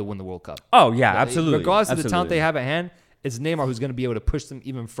him to be able to win the World Cup. Oh, yeah, absolutely. Regardless of the talent they have at hand, it's Neymar who's going to be able to push them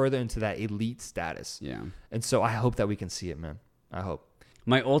even further into that elite status. Yeah. And so I hope that we can see it, man. I hope.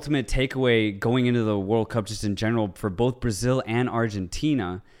 My ultimate takeaway going into the World Cup just in general for both Brazil and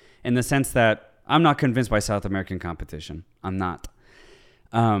Argentina, in the sense that I'm not convinced by South American competition. I'm not.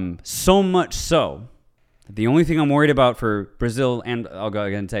 So much so, the only thing I'm worried about for Brazil and I'll go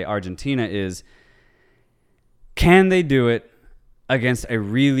ahead and say Argentina is, can they do it against a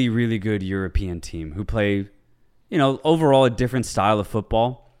really, really good European team who play, overall a different style of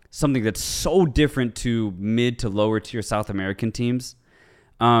football, something that's so different to mid to lower tier South American teams.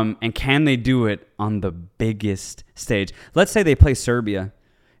 And can they do it on the biggest stage? Let's say they play Serbia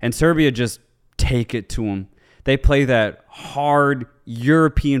and Serbia just take it to them. They play that hard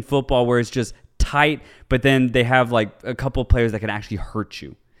European football where it's just tight, but then they have like a couple players that can actually hurt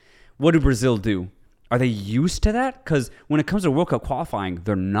you. What do Brazil do? Are they used to that? Because when it comes to World Cup qualifying,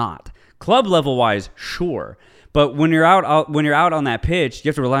 they're not. Club level wise, sure, but when you're out on that pitch, you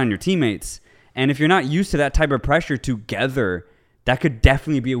have to rely on your teammates. And if you're not used to that type of pressure together, that could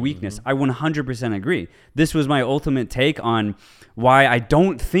definitely be a weakness. I 100% agree. This was my ultimate take on why I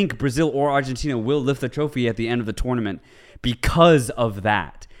don't think Brazil or Argentina will lift the trophy at the end of the tournament because of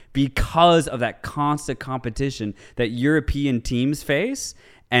that. Because of that constant competition that European teams face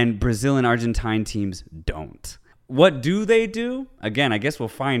and Brazil and Argentine teams don't. What do they do? Again, I guess we'll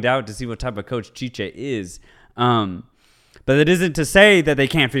find out to see what type of coach Chiche is. But it isn't to say that they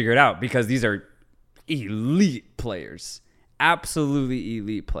can't figure it out because these are elite players. Absolutely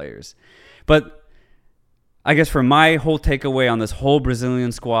elite players. But I guess for my whole takeaway on this whole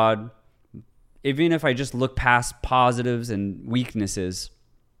Brazilian squad, even if I just look past positives and weaknesses,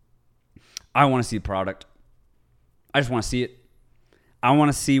 I want to see the product. I just want to see it. I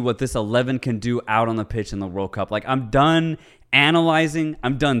want to see what this 11 can do out on the pitch in the World Cup. Like, I'm done analyzing.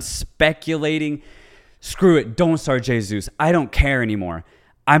 I'm done speculating. Screw it. Don't start Jesus. I don't care anymore.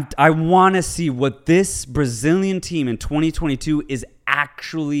 I want to see what this Brazilian team in 2022 is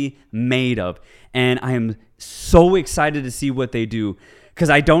actually made of. And I am so excited to see what they do because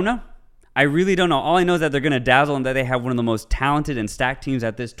I don't know. I really don't know. All I know is that they're going to dazzle and that they have one of the most talented and stacked teams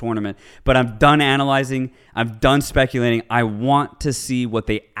at this tournament. But I'm done analyzing. I'm done speculating. I want to see what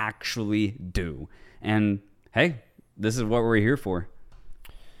they actually do. And hey, this is what we're here for.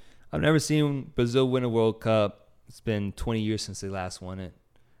 I've never seen Brazil win a World Cup. It's been 20 years since they last won it.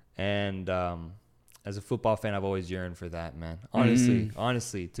 And as a football fan, I've always yearned for that, man.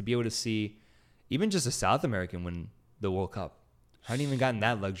 Honestly, to be able to see even just a South American win the World Cup. I haven't even gotten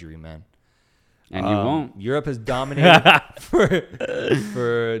that luxury, man. And you won't. Europe has dominated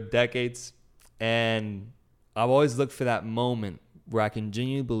for decades. And I've always looked for that moment where I can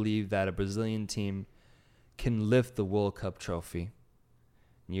genuinely believe that a Brazilian team can lift the World Cup trophy.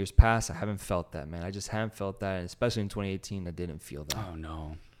 In years past, I haven't felt that, man. I just haven't felt that. And especially in 2018, I didn't feel that. Oh,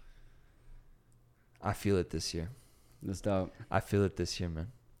 no. I feel it this year. That's dope. I feel it this year, man.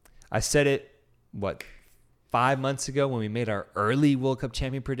 I said it, 5 months ago when we made our early World Cup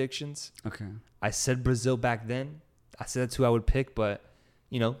champion predictions. Okay. I said Brazil back then. I said that's who I would pick, but,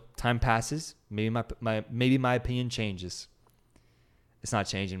 time passes. Maybe my opinion changes. It's not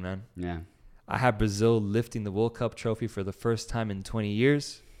changing, man. Yeah. I have Brazil lifting the World Cup trophy for the first time in 20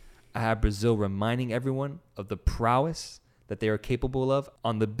 years. I have Brazil reminding everyone of the prowess that they are capable of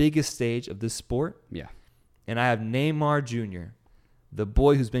on the biggest stage of this sport. Yeah. And I have Neymar Jr., the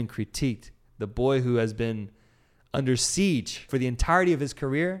boy who's been critiqued, the boy who has been under siege for the entirety of his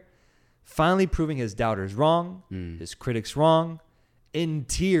career, finally proving his doubters wrong, his critics wrong, in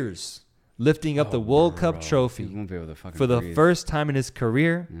tears, lifting up the World Cup trophy He won't be able to fucking for the breathe. first time in his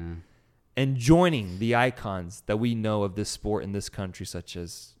career, Yeah. and joining the icons that we know of this sport in this country, such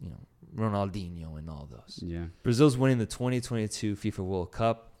as Ronaldinho and all those. Yeah. Brazil's winning the 2022 FIFA World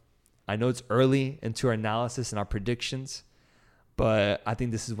Cup. I know it's early into our analysis and our predictions, but I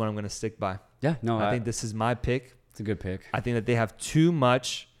think this is what I'm going to stick by. Yeah. No, I think this is my pick. it's a good pick. I think that they have too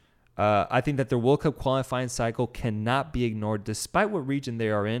much. I think that their World Cup qualifying cycle cannot be ignored, despite what region they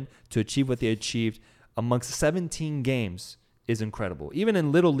are in, to achieve what they achieved amongst 17 games is incredible. Even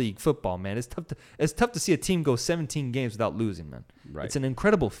in Little League football, man, it's tough to see a team go 17 games without losing, man. Right. It's an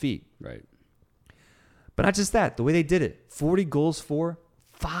incredible feat. Right. But not just that, the way they did it. 40 goals for,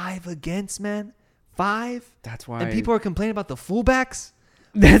 5 against, man. 5? That's why. And people are complaining about the fullbacks.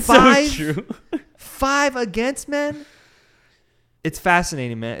 That's 5? so true. 5 against, man. It's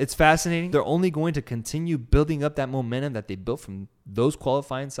fascinating, man. It's fascinating. They're only going to continue building up that momentum that they built from those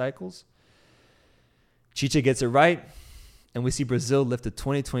qualifying cycles. Chicha gets it right, and we see Brazil lift the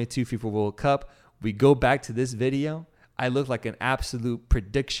 2022 FIFA World Cup. We go back to this video. I look like an absolute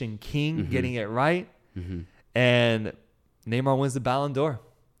prediction king getting it right. And Neymar wins the Ballon d'Or.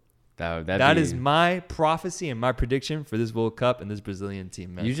 That is my prophecy and my prediction for this World Cup and this Brazilian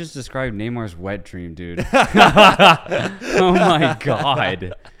team, man. You just described Neymar's wet dream, dude. Oh my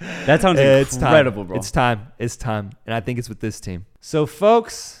god, that sounds incredible, bro. It's time. And I think it's with this team. So,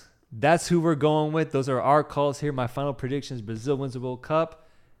 folks, that's who we're going with. Those are our calls here. My final predictions: Brazil wins the World Cup.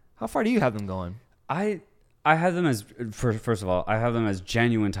 How far do you have them going? I have them as first of all, I have them as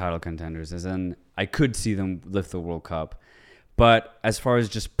genuine title contenders, as in I could see them lift the World Cup. But as far as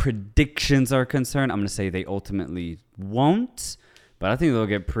just predictions are concerned, I'm going to say they ultimately won't. But I think they'll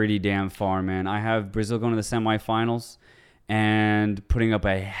get pretty damn far, man. I have Brazil going to the semifinals and putting up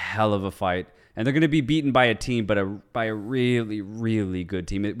a hell of a fight. And they're going to be beaten by a team, but by a really, really good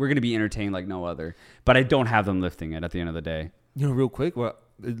team. We're going to be entertained like no other. But I don't have them lifting it at the end of the day. Real quick, well,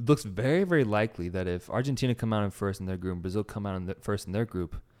 it looks very, very likely that if Argentina come out in first in their group and Brazil come out in first in their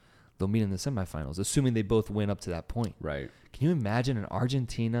group, they'll meet in the semifinals, assuming they both win up to that point. Right. Can you imagine an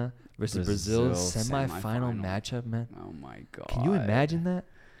Argentina versus Brazil semifinal matchup, man? Oh, my God. Can you imagine that?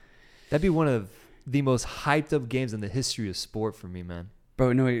 That'd be one of the most hyped up games in the history of sport for me, man.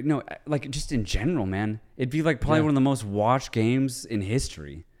 Bro, no, like just in general, man. It'd be like probably one of the most watched games in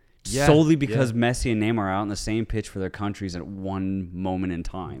history. Yeah, solely because Messi and Neymar are out on the same pitch for their countries at one moment in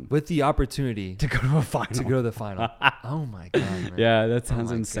time. With the opportunity to go to a final. To go to the final. Oh, my God, man. Yeah, that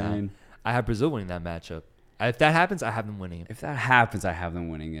sounds insane. God. I have Brazil winning that matchup. If that happens, I have them winning it. If that happens, I have them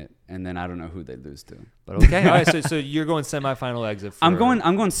winning it. And then I don't know who they lose to. But okay. All right, so you're going semifinal exit. I'm going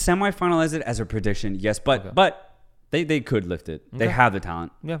semifinal exit as a prediction, yes. But they could lift it. Okay. They have the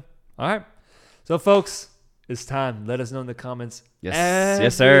talent. Yeah. All right. So, folks, it's time. Let us know in the comments.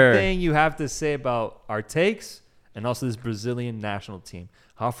 Yes, sir. Everything you have to say about our takes and also this Brazilian national team.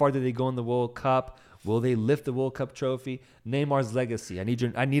 How far did they go in the World Cup? Will they lift the World Cup trophy? Neymar's legacy. I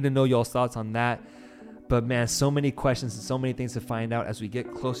need to know y'all's thoughts on that. But, man, so many questions and so many things to find out as we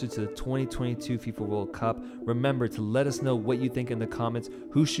get closer to the 2022 FIFA World Cup. Remember to let us know what you think in the comments.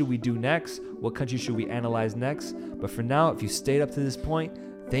 Who should we do next? What country should we analyze next? But for now, if you stayed up to this point,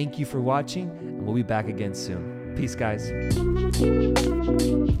 thank you for watching, and we'll be back again soon. Peace, guys.